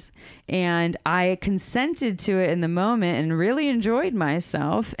boundaries. And I consented to it in the moment and really enjoyed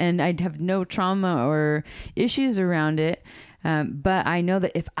myself, and I have no trauma or issues around it. But I know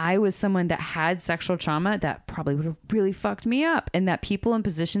that if I was someone that had sexual trauma, that probably would have really fucked me up, and that people in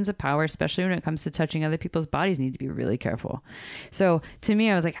positions of power, especially when it comes to touching other people's bodies, need to be really careful. So to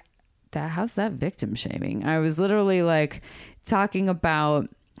me, I was like, how's that victim shaming? I was literally like talking about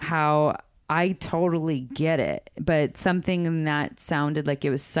how I totally get it, but something that sounded like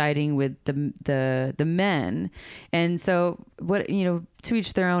it was siding with the men. And so what, to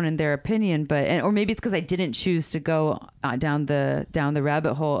each their own in their opinion, or maybe it's because I didn't choose to go down the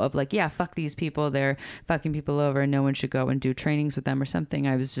rabbit hole of like, yeah, fuck these people, they're fucking people over and no one should go and do trainings with them or something.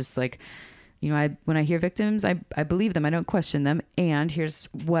 I was just like, when I hear victims, I believe them. I don't question them. And here's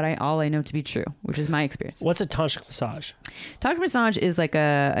all I know to be true, which is my experience. What's a tantric massage? Tantric massage is like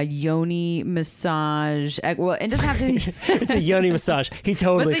a yoni massage. Well, it doesn't have to be. It's a yoni massage. He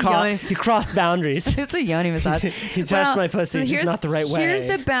totally he crossed boundaries. It's a yoni massage. He touched my pussy, just not the right way. Here's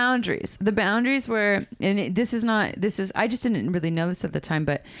the boundaries. The boundaries were, and I just didn't really know this at the time,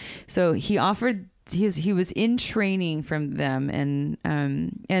 but so he offered, he was in training from them,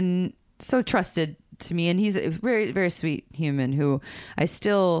 and so trusted to me, and he's a very, very sweet human who I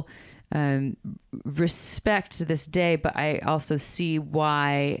still respect to this day, but I also see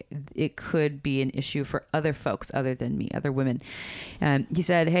why it could be an issue for other folks other than me, other women. He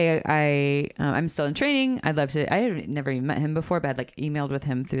said, hey, I'm still in training. I'd love to, I had never even met him before, but I'd like emailed with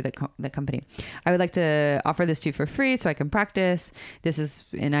him through the company. I would like to offer this to you for free so I can practice.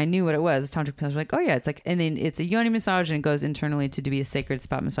 And I knew what it was. Tantric massage, like, oh yeah, it's like, and then it's a yoni massage, and it goes internally to be a sacred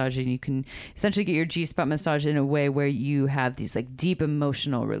spot massage. And you can essentially get your G-spot massage in a way where you have these like deep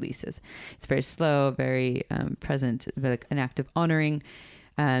emotional releases. It's very slow, very present, like an act of honoring.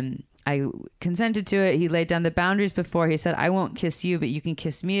 I consented to it. He laid down the boundaries before. He said, I won't kiss you, but you can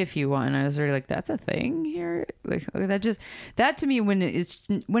kiss me if you want. And I was really like, that's a thing here? Like that to me, when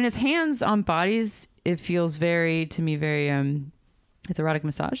it's hands on bodies, it feels very it's erotic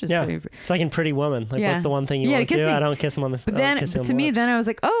massage. It's like in Pretty Woman. Like, what's the one thing you want to do? I don't kiss him on the But then, to me, then I was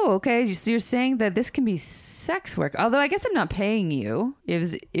like, oh, okay. So you're saying that this can be sex work. Although I guess I'm not paying you. It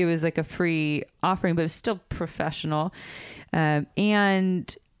was like a free offering, but it was still professional.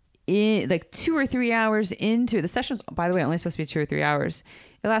 And like 2 or 3 hours into it, the session was, by the way, only supposed to be 2 or 3 hours.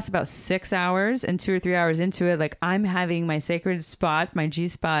 It lasts about 6 hours, and 2 or 3 hours into it, like I'm having my sacred spot, my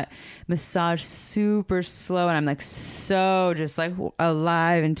G-spot massage super slow, and I'm like so just like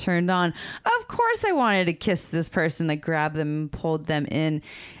alive and turned on. Of course I wanted to kiss this person, like grab them, pulled them in,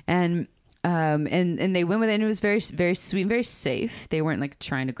 and they went with it, and it was very, very sweet and very safe. They weren't like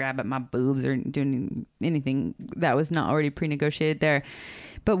trying to grab at my boobs or doing anything that was not already pre-negotiated there.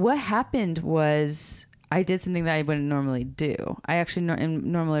 But what happened was I did something that I wouldn't normally do. I actually,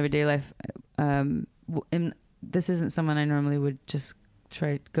 in normal everyday life, this isn't someone I normally would just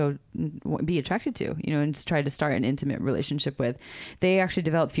try to go be attracted to, you know, and try to start an intimate relationship with. They actually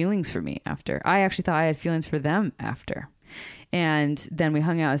developed feelings for me after. I actually thought I had feelings for them after. And then we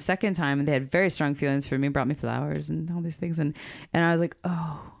hung out a second time and they had very strong feelings for me, brought me flowers and all these things. And I was like,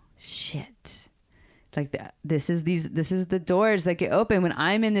 oh shit. Like that. This is the doors that get open when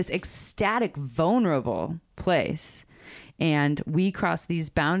I'm in this ecstatic, vulnerable place. And we cross these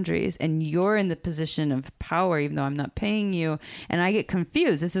boundaries and you're in the position of power, even though I'm not paying you. And I get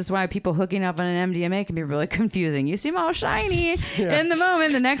confused. This is why people hooking up on an MDMA can be really confusing. You seem all shiny in the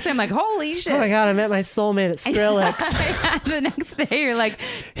moment. The next day I'm like, holy shit. Oh my God, I met my soulmate at Skrillex. The next day you're like,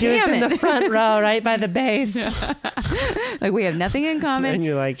 he was damn in it. the front row right by the bass. Like we have nothing in common. And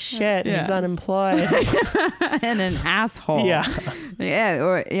you're like, shit, he's unemployed. And an asshole. Yeah.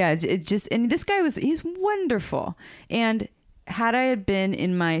 It just, and this guy he's wonderful. And had I had been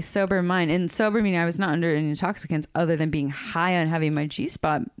in my sober mind, and sober meaning I was not under any intoxicants other than being high on having my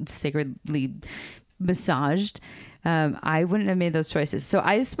G-spot sacredly massaged, I wouldn't have made those choices. So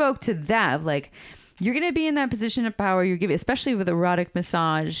I spoke to that of like, you're going to be in that position of power. You're giving, especially with erotic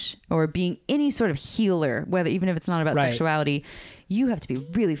massage or being any sort of healer, whether even if it's not about sexuality, you have to be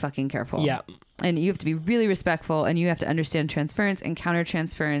really fucking careful. Yeah. And you have to be really respectful and you have to understand transference and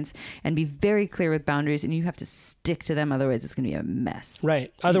counter-transference and be very clear with boundaries and you have to stick to them. Otherwise, it's going to be a mess.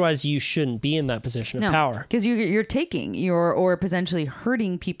 Right. Otherwise, you shouldn't be in that position of power. Because you're taking or potentially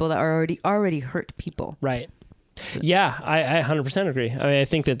hurting people that are already hurt people. Right. Yeah, I 100% agree. I mean, I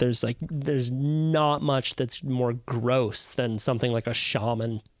think that there's not much that's more gross than something like a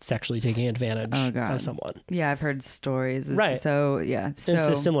shaman sexually taking advantage of someone. Yeah, I've heard stories. Right. So, yeah. So, it's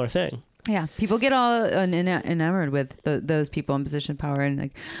a similar thing. Yeah, people get all enamored with those people in position of power, and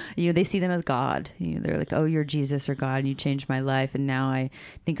like, you know, they see them as God. You know, they're like, "Oh, you're Jesus or God, and you changed my life, and now I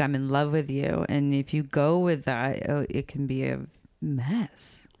think I'm in love with you." And if you go with that, it can be a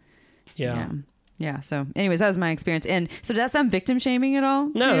mess. Yeah. So, anyways, that was my experience. And so, does that sound victim shaming at all?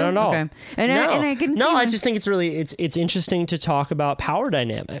 No, not at all. Okay. I can see I just think it's really it's interesting to talk about power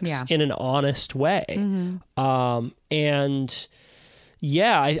dynamics in an honest way, and.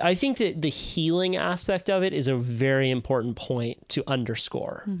 Yeah, I think that the healing aspect of it is a very important point to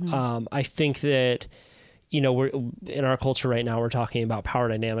underscore. I think that, you know, we're in our culture right now, we're talking about power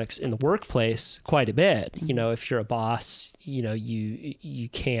dynamics in the workplace quite a bit. You know, if you're a boss, you know, you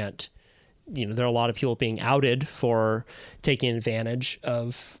can't, you know, there are a lot of people being outed for taking advantage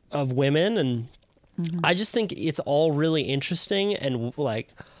of women. And I just think it's all really interesting and like,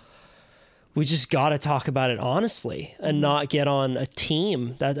 we just got to talk about it honestly and not get on a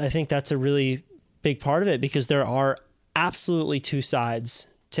team. I think that's a really big part of it because there are absolutely two sides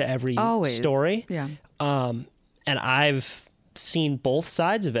to every story. Yeah. And I've seen both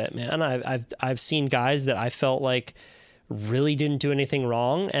sides of it, man. I've seen guys that I felt like really didn't do anything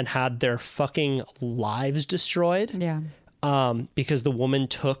wrong and had their fucking lives destroyed. Yeah. Because the woman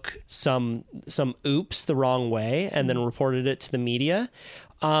took some oops the wrong way and then reported it to the media.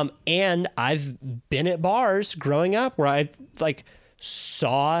 And I've been at bars growing up where I like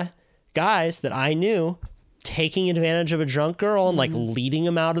saw guys that I knew taking advantage of a drunk girl and like leading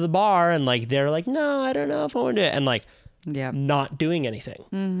them out of the bar. And like, they're like, no, I don't know if I want to do it. And like, not doing anything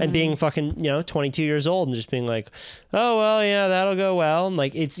and being fucking, you know, 22 years old and just being like, oh, well, yeah, that'll go well. And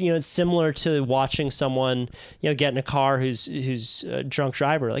like, it's, you know, it's similar to watching someone, you know, get in a car who's a drunk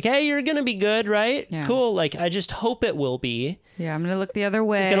driver. Like, hey, you're going to be good, right? Yeah. Cool. Like, I just hope it will be. Yeah. I'm going to look the other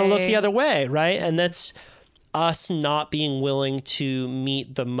way. Right. And that's us not being willing to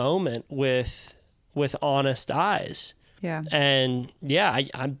meet the moment with honest eyes. Yeah. And yeah,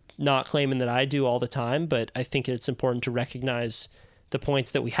 I'm not claiming that I do all the time, but I think it's important to recognize the points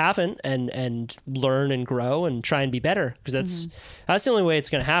that we haven't and learn and grow and try and be better. Because that's the only way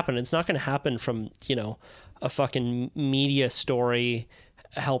it's going to happen. It's not going to happen from, you know, a fucking media story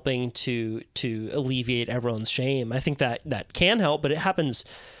helping to alleviate everyone's shame. I think that can help, but it happens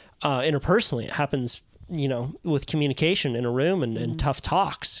interpersonally. It happens, you know, with communication in a room and tough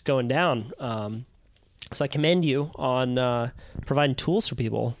talks going down. So I commend you on providing tools for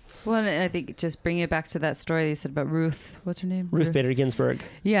people. Well, and I think just bringing it back to that story that you said about Ruth, what's her name? Ruth Bader Ginsburg.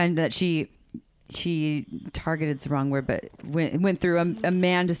 Yeah, and that she targeted's the wrong word, but went through a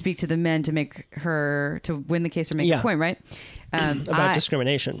man to speak to the men to make her, to win the case or make a point, right? About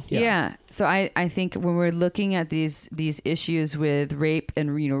discrimination. Yeah. So I think when we're looking at these issues with rape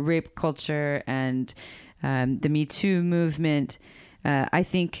and, you know, rape culture and the Me Too movement, I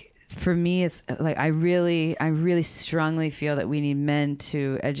think for me, it's like I really strongly feel that we need men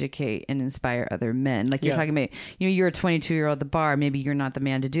to educate and inspire other men. Like you're talking about, you're a 22-year-old at the bar. Maybe you're not the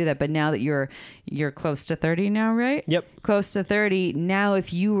man to do that, but now that you're close to 30 now, right? Yep. Close to 30. Now,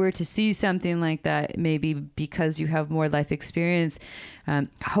 if you were to see something like that, maybe because you have more life experience,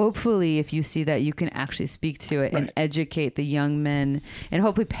 hopefully if you see that, you can actually speak to it and educate the young men, and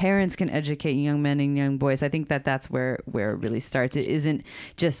hopefully parents can educate young men and young boys. I think that that's where it really starts. It isn't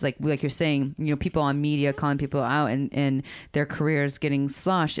just like you're saying, people on media calling people out and their careers getting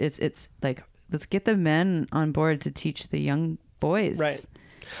sloshed. It's like, let's get the men on board to teach the young boys. Right.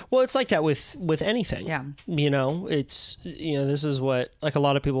 Well, it's like that with anything. Yeah. It's, this is what, like, a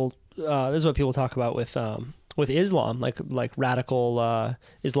lot of people, this is what people talk about with Islam, like radical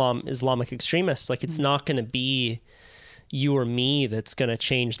Islamic extremists. Like, it's not going to be you or me that's going to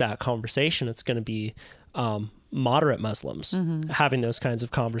change that conversation. It's going to be moderate Muslims having those kinds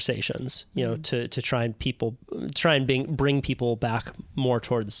of conversations, to try and bring people back more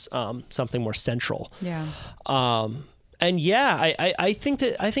towards something more central. Yeah. And I think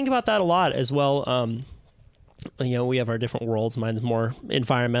about that a lot as well. We have our different worlds. Mine's more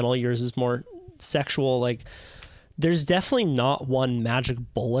environmental. Yours is more sexual. Like, there's definitely not one magic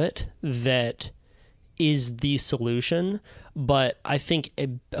bullet that is the solution, but I think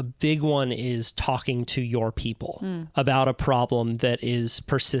a big one is talking to your people about a problem that is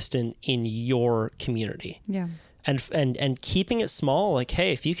persistent in your community. Yeah. And keeping it small. Like,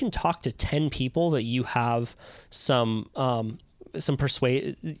 hey, if you can talk to 10 people that you have what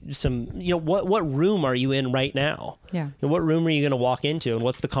room are you in right now? Yeah. And what room are you going to walk into, and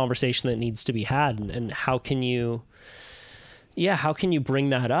what's the conversation that needs to be had, and how can you bring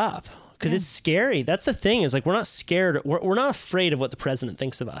that up? Because it's scary. That's the thing, is like, we're not scared. We're not afraid of what the president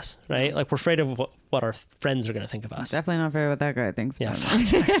thinks of us, right? Like, we're afraid of what our friends are going to think of us. Definitely not afraid of what that guy thinks. Yeah.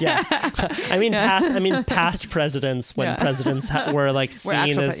 Yeah. Past presidents, when presidents were like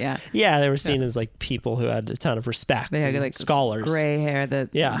seen as, they were seen as like people who had a ton of respect. They had like scholars, gray hair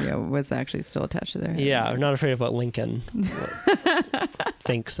that was actually still attached to their hair. Yeah. We're not afraid of what Lincoln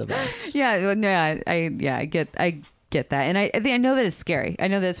thinks of us. Yeah. No, I get that, and I know that it's scary. I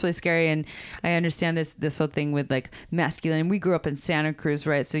know that it's really scary, and I understand this whole thing with like masculine. We grew up in Santa Cruz,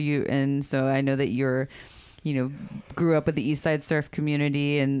 right? So I know that you're, grew up with the East Side surf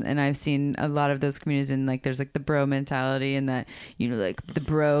community, and I've seen a lot of those communities, and like there's like the bro mentality, and that like the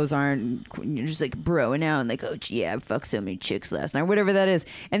bros aren't just like broing out and like, oh yeah, I fucked so many chicks last night, whatever that is.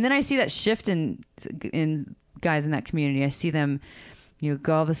 And then I see that shift in guys in that community. I see them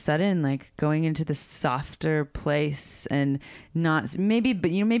go all of a sudden like going into this softer place, and not maybe, but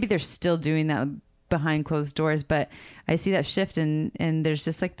maybe they're still doing that behind closed doors, but I see that shift, and there's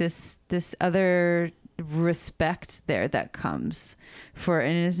just like this other respect there that comes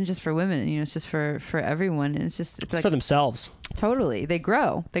and it isn't just for women, it's just for everyone, and it's like, for themselves. Totally. They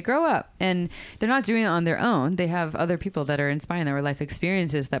grow up, and they're not doing it on their own. They have other people that are inspiring their life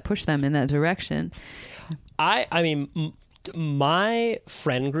experiences that push them in that direction. I mean, my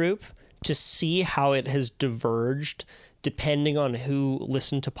friend group, to see how it has diverged depending on who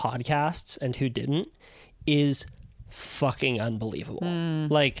listened to podcasts and who didn't, is fucking unbelievable.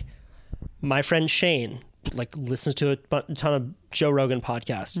 Like, my friend Shane, like, listens to a ton of Joe Rogan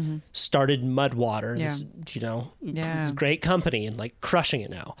podcasts, started Mudwater, this is great company, and like crushing it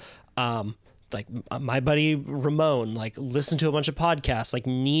now. Like, my buddy Ramon, like, listened to a bunch of podcasts, like,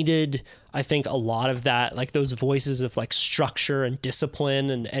 needed, I think, a lot of that, like those voices of like structure and discipline,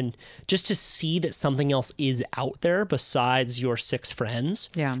 and just to see that something else is out there besides your 6 friends.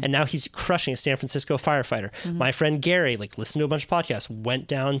 Yeah. And now he's crushing a San Francisco firefighter. My friend Gary, like, listened to a bunch of podcasts, went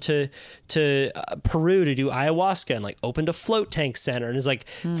down to Peru to do ayahuasca, and like opened a float tank center, and is like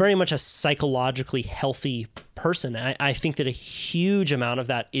very much a psychologically healthy person. And I think that a huge amount of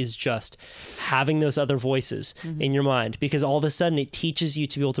that is just having those other voices in your mind, because all of a sudden it teaches you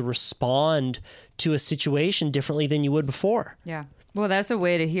to be able to respond to a situation differently than you would before. Yeah. Well, that's a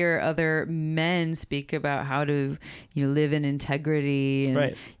way to hear other men speak about how to, live in integrity,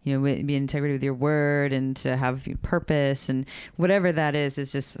 and, be in integrity with your word, and to have purpose, and whatever that is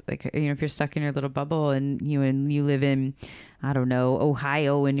just like, if you're stuck in your little bubble, and you live in, I don't know,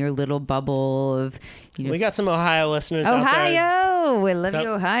 Ohio, in your little bubble of, we got some Ohio listeners out there. Ohio! We love you,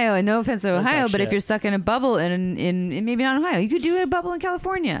 Ohio. And no offense to Ohio, but if you're stuck in a bubble in maybe not Ohio, you could do a bubble in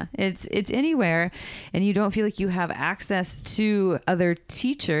California. It's anywhere, and you don't feel like you have access to other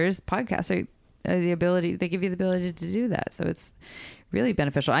teachers. Podcasts are they give you the ability to do that. So it's really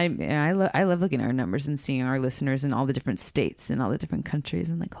beneficial. I love looking at our numbers and seeing our listeners in all the different states and all the different countries,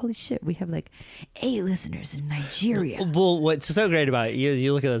 and like, holy shit, we have like 8 listeners in Nigeria. Well, what's so great about it,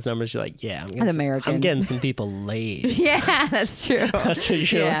 you look at those numbers, you're like, yeah, I'm getting some people laid. Yeah, that's true. That's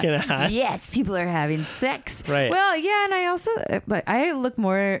what you're looking at. Yes, people are having sex. Right. Well, yeah, and I also, but I look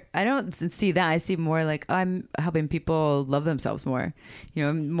more, I don't see that. I see more like I'm helping people love themselves more.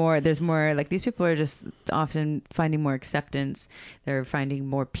 There's more like these people are just often finding more acceptance. They're finding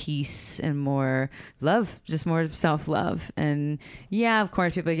more peace and more love, just more self-love. And yeah, of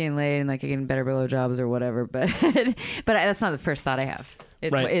course, people are getting laid and like getting better below jobs or whatever. But that's not the first thought I have.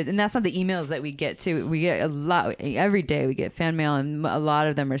 And that's not the emails that we get too. We get a lot every day. We get fan mail, and a lot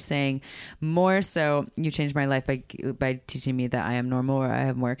of them are saying more so, you changed my life by teaching me that I am normal, or I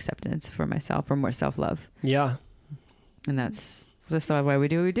have more acceptance for myself, or more self-love. Yeah. And that's why we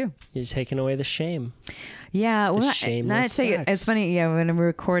do what we do. You're taking away the shame. Yeah, shameless sex. It's funny. Yeah, when we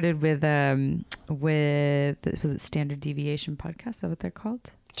recorded with was it Standard Deviation podcast? Is that what they're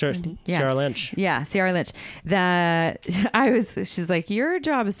called? Sure. Yeah. Sarah Lynch. Yeah, Sarah Lynch. That she's like, your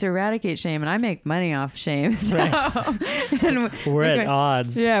job is to eradicate shame, and I make money off shame. So, right. And we're at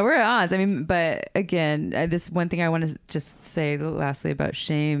odds. Yeah, we're at odds. I mean, but again, this one thing I want to just say lastly about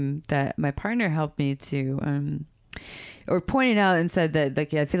shame that my partner helped me to or pointed out and said that,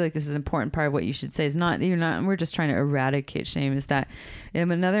 like, I feel like this is an important part of what you should say is we're just trying to eradicate shame, is that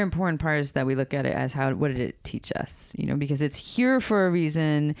another important part is that we look at it as what did it teach us, because it's here for a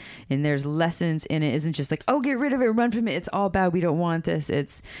reason, and there's lessons in it. It isn't just like, oh, get rid of it, run from it, it's all bad, we don't want this.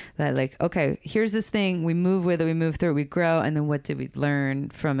 It's that, like, okay, here's this thing, we move with it, we move through it, we grow, and then what did we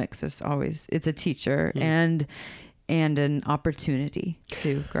learn from it? 'Cause it's a teacher and an opportunity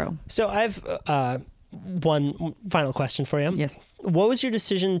to grow. So I've one final question for you. Yes. What was your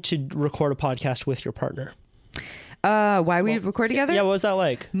decision to record a podcast with your partner? Why we record together? Yeah, what was that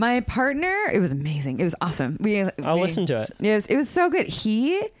like? My partner, it was amazing. It was awesome. I'll listen to it. It was so good.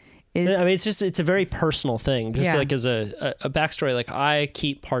 He is. I mean, it's a very personal thing. Just like as a backstory, like I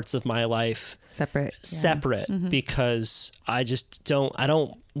keep parts of my life separate because I just don't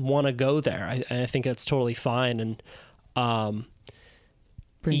want to go there. I think that's totally fine. And,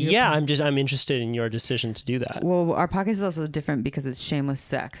 I'm interested in your decision to do that. Well, our podcast is also different because it's shameless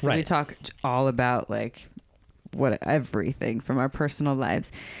sex. So we talk all about like everything from our personal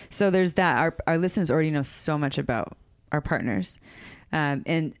lives. So there's that. Our listeners already know so much about our partners.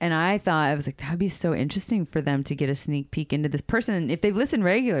 And I thought, I was like, that'd be so interesting for them to get a sneak peek into this person. If they've listened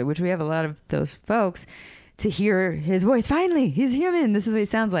regularly, which we have a lot of those folks, to hear his voice. Finally, he's human. This is what he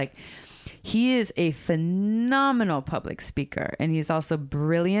sounds like. He is a phenomenal public speaker, and he's also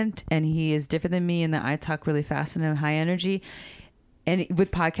brilliant, and he is different than me in that I talk really fast and I'm high energy. And with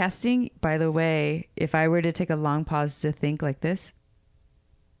podcasting, by the way, if I were to take a long pause to think like this,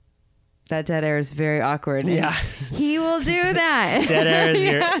 that dead air is very awkward. Yeah. He will do that. Dead air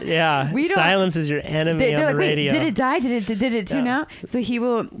is silence is your enemy on the radio. Did it die? Did it tune out? So he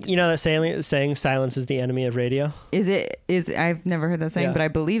will. You know that saying silence is the enemy of radio? I've never heard that saying, but I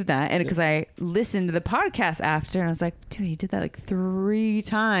believe that. And because I listened to the podcast after, and I was like, dude, he did that like 3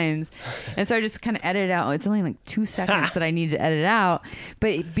 times. And so I just kind of edited out. It's only like 2 seconds that I need to edit out.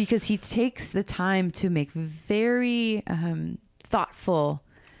 But because he takes the time to make very thoughtful,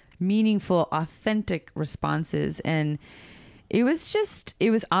 meaningful, authentic responses. And it was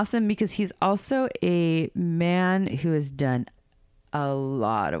awesome because he's also a man who has done a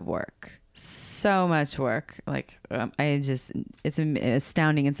lot of work, so much work. Like it's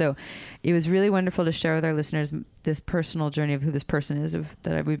astounding. And so it was really wonderful to share with our listeners this personal journey of who this person is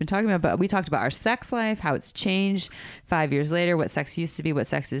that we've been talking about. But we talked about our sex life, how it's changed 5 years later, what sex used to be, what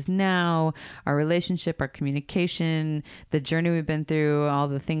sex is now, our relationship, our communication, the journey we've been through, all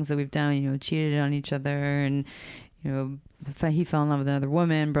the things that we've done, cheated on each other, and, he fell in love with another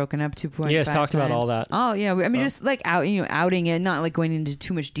woman, broken up 2.5 Yes, talked times. About all that. Oh yeah. I mean, just like outing it, not like going into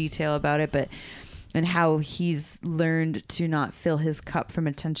too much detail about it, but and how he's learned to not fill his cup from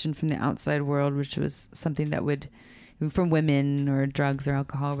attention from the outside world, which was something that would, from women or drugs or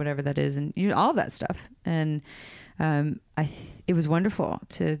alcohol, whatever that is, and all of that stuff. And it was wonderful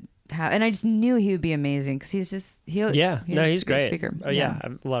to have, and I just knew he would be amazing because he's great. Speaker. Oh yeah, I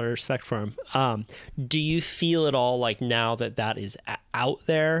have a lot of respect for him. Do you feel at all like now that is out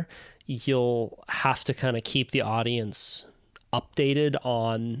there, you'll have to kind of keep the audience updated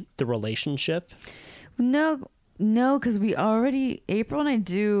on the relationship? No, because we already, April and I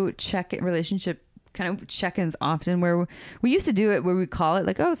do relationship kind of check-ins often, where we used to do it where we call it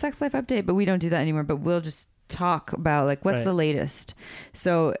like, oh, sex life update, but we don't do that anymore. But we'll just talk about like what's the latest.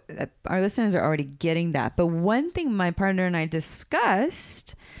 So our listeners are already getting that. But one thing my partner and I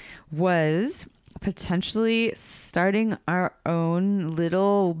discussed was potentially starting our own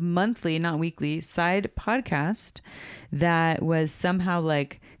little monthly, not weekly, side podcast that was somehow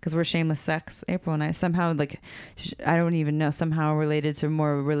like, because we're Shameless Sex, April and I, somehow like, I don't even know, somehow related to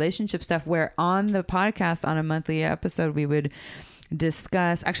more relationship stuff, where on the podcast, on a monthly episode, we would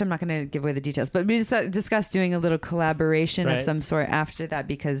discuss, actually I'm not going to give away the details, but we just discuss doing a little collaboration of some sort after that,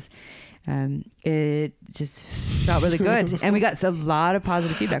 because it just felt really good. And we got a lot of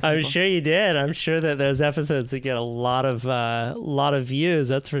positive feedback from I'm people. sure you did. I'm sure that those episodes get a lot of views.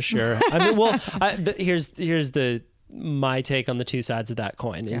 That's for sure. I mean, well, here's my take on the two sides of that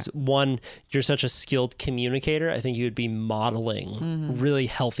coin is one, you're such a skilled communicator. I think you would be modeling really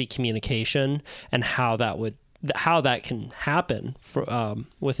healthy communication and how that can happen for,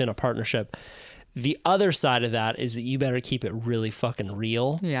 within a partnership. The other side of that is that you better keep it really fucking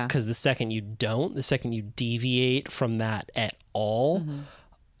real. Yeah. Because the second you deviate from that at all,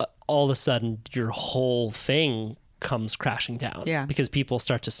 all of a sudden your whole thing comes crashing down. Yeah. Because people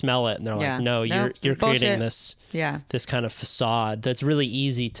start to smell it and they're like, no, you're creating this kind of facade that's really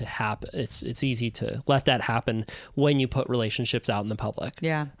easy to happen. It's easy to let that happen when you put relationships out in the public.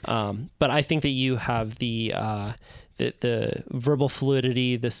 Yeah. But I think that you have the verbal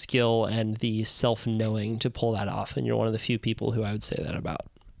fluidity, the skill, and the self-knowing to pull that off. And you're one of the few people who I would say that about.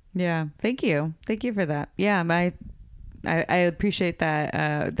 Yeah. Thank you. Thank you for that. Yeah. I appreciate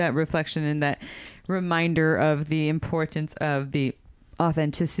that reflection and that reminder of the importance of the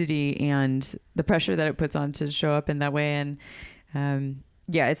authenticity and the pressure that it puts on to show up in that way. And,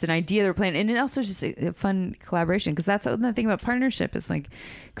 it's an idea that we're playing. And it also just a fun collaboration, because that's the thing about partnership is like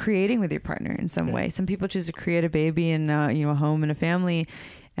creating with your partner in some way. Some people choose to create a baby and, a home and a family.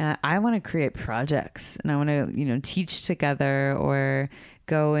 I want to create projects, and I want to, teach together or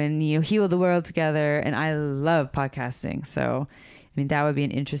go and, heal the world together. And I love podcasting. So, I mean, that would be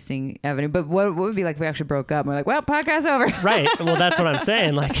an interesting avenue. But what would be like if we actually broke up and we're like, well, podcast's over. Right. Well, that's what I'm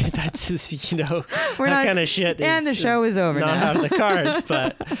saying. Like, that's, we're that kind of shit and the show is over not now. Out of the cards,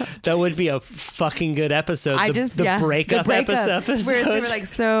 but that would be a fucking good episode. The breakup episode. We're like,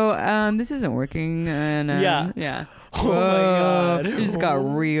 so this isn't working. And yeah. Oh my God. It just got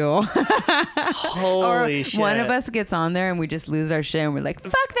real. Holy shit. One of us gets on there and we just lose our shit and we're like,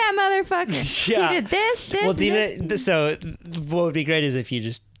 fuck that motherfucker. Yeah. He did this. Well, Dina, so what would be great is if you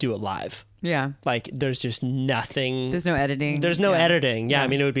just do it live. Yeah. Like there's just nothing. There's no editing. There's no editing. Yeah. I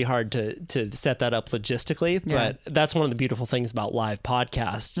mean, it would be hard to set that up logistically, but that's one of the beautiful things about live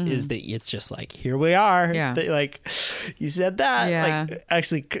podcasts is that it's just like, here we are. Yeah. Like you said that. Yeah. Like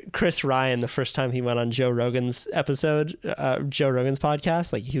actually Chris Ryan, the first time he went on Joe Rogan's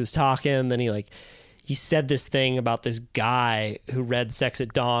podcast, like he was talking, then he said this thing about this guy who read Sex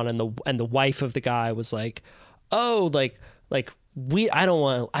at Dawn, and the wife of the guy was like, oh, like I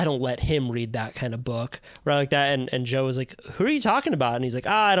don't let him read that kind of book, right? Like that. And Joe was like, who are you talking about? And he's like,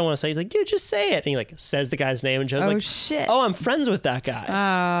 I don't want to say. He's like, dude, just say it. And he like says the guy's name, and Joe's like, shit. Oh, I'm friends with that guy.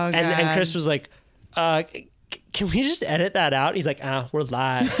 Oh, God. And Chris was like, can we just edit that out? He's like, we're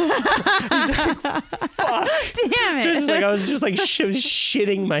live. He's like, fuck. Damn it. Just like, I was just like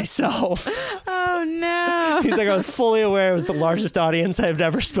shitting myself. Oh no. He's like, I was fully aware it was the largest audience I've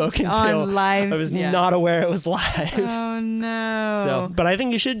ever spoken to. On live. I was not aware it was live. Oh no. So, but I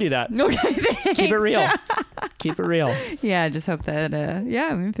think you should do that. Okay, thanks. Keep it real. Keep it real. Yeah, I just hope that, I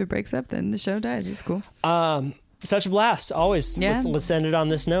mean, if it breaks up, then the show dies. It's cool. Such a blast. Always. Yeah. Let's end it on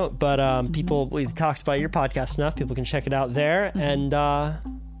this note. But people, we've talked about your podcast enough. People can check it out there. And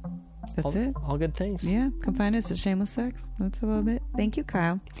that's it. All good things. Yeah. Come find us at Shameless Sex. That's a little bit. Thank you,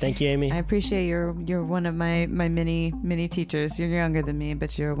 Kyle. Thank you, Amy. I appreciate you're one of my many teachers. You're younger than me,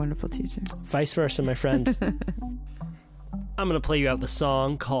 but you're a wonderful teacher. Vice versa, my friend. I'm going to play you out the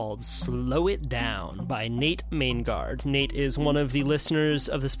song called Slow It Down by Nate Maingard. Nate is one of the listeners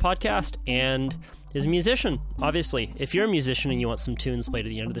of this podcast and is a musician, obviously. If you're a musician and you want some tunes played at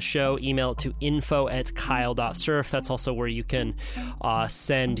the end of the show, email it to info@kyle.surf. That's also where you can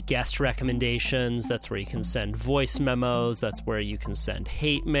send guest recommendations. That's where you can send voice memos. That's where you can send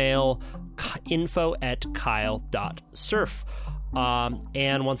hate mail. info@kyle.surf.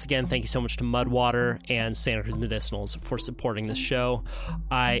 And once again, thank you so much to Mudwater and Santa Cruz Medicinals for supporting this show.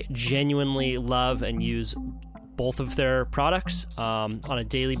 I genuinely love and use both of their products on a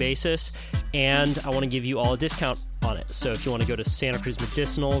daily basis, and I want to give you all a discount on it. So if you want to go to Santa Cruz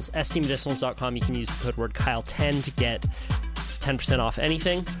Medicinals, scmedicinals.com, you can use the code word Kyle10 to get 10% off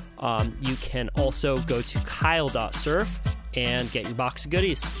anything. You can also go to kyle.surf and get your box of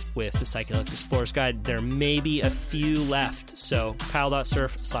goodies with the Psychedelic Explorer's Guide. There may be a few left, so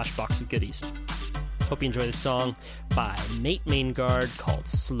kyle.surf/box of goodies. Hope you enjoy the song by Nate Maingard called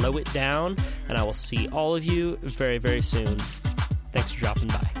Slow It Down, and I will see all of you very, very soon. Thanks for dropping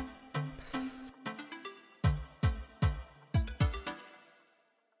by.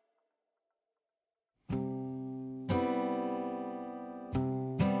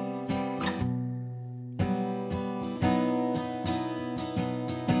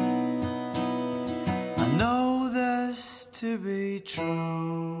 I know this to be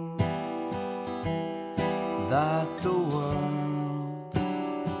true, that the world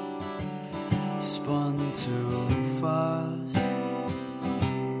spun too fast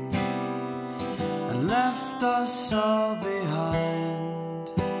and left us all behind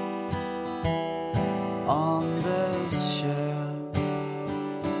on this ship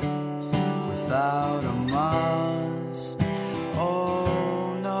without a mast.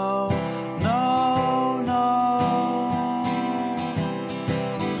 Oh no, no, no.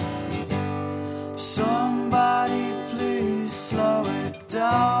 Somebody please slow it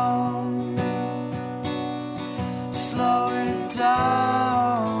down. Slow it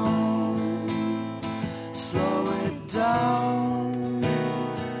down. Slow it down.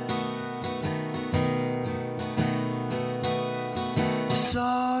 I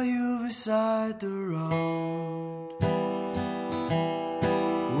saw you beside the road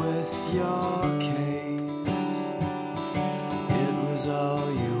with your case. It was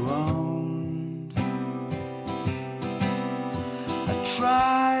all you owned. I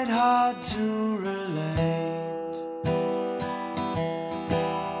tried hard to relate.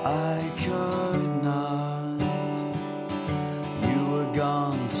 I could not. You were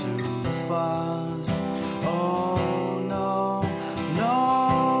gone too fast. Oh no,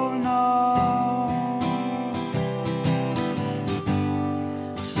 no, no.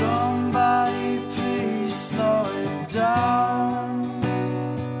 Somebody please slow it down.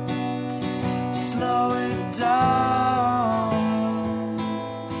 Slow it down.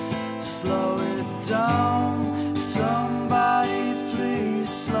 Slow it down. Somebody please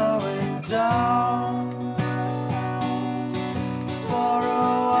slow it down. For a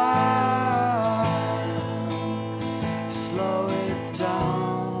while, slow it down.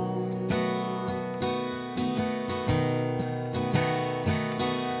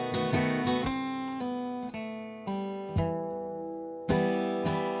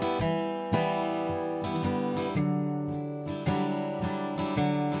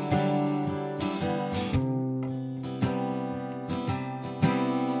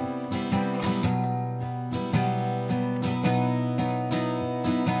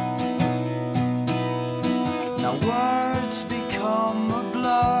 Now words become a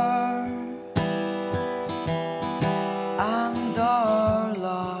blur and are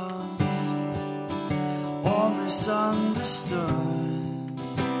lost or misunderstood.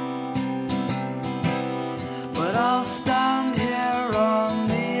 But I'll stand here on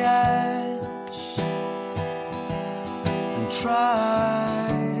the edge and try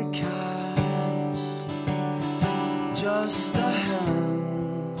to catch just a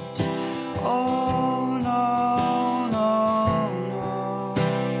hint. Oh no, no, no.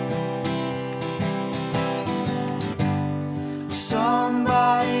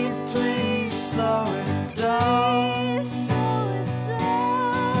 Somebody please slow it down.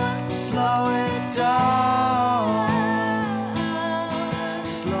 Slow it down.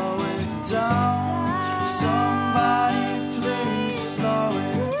 Slow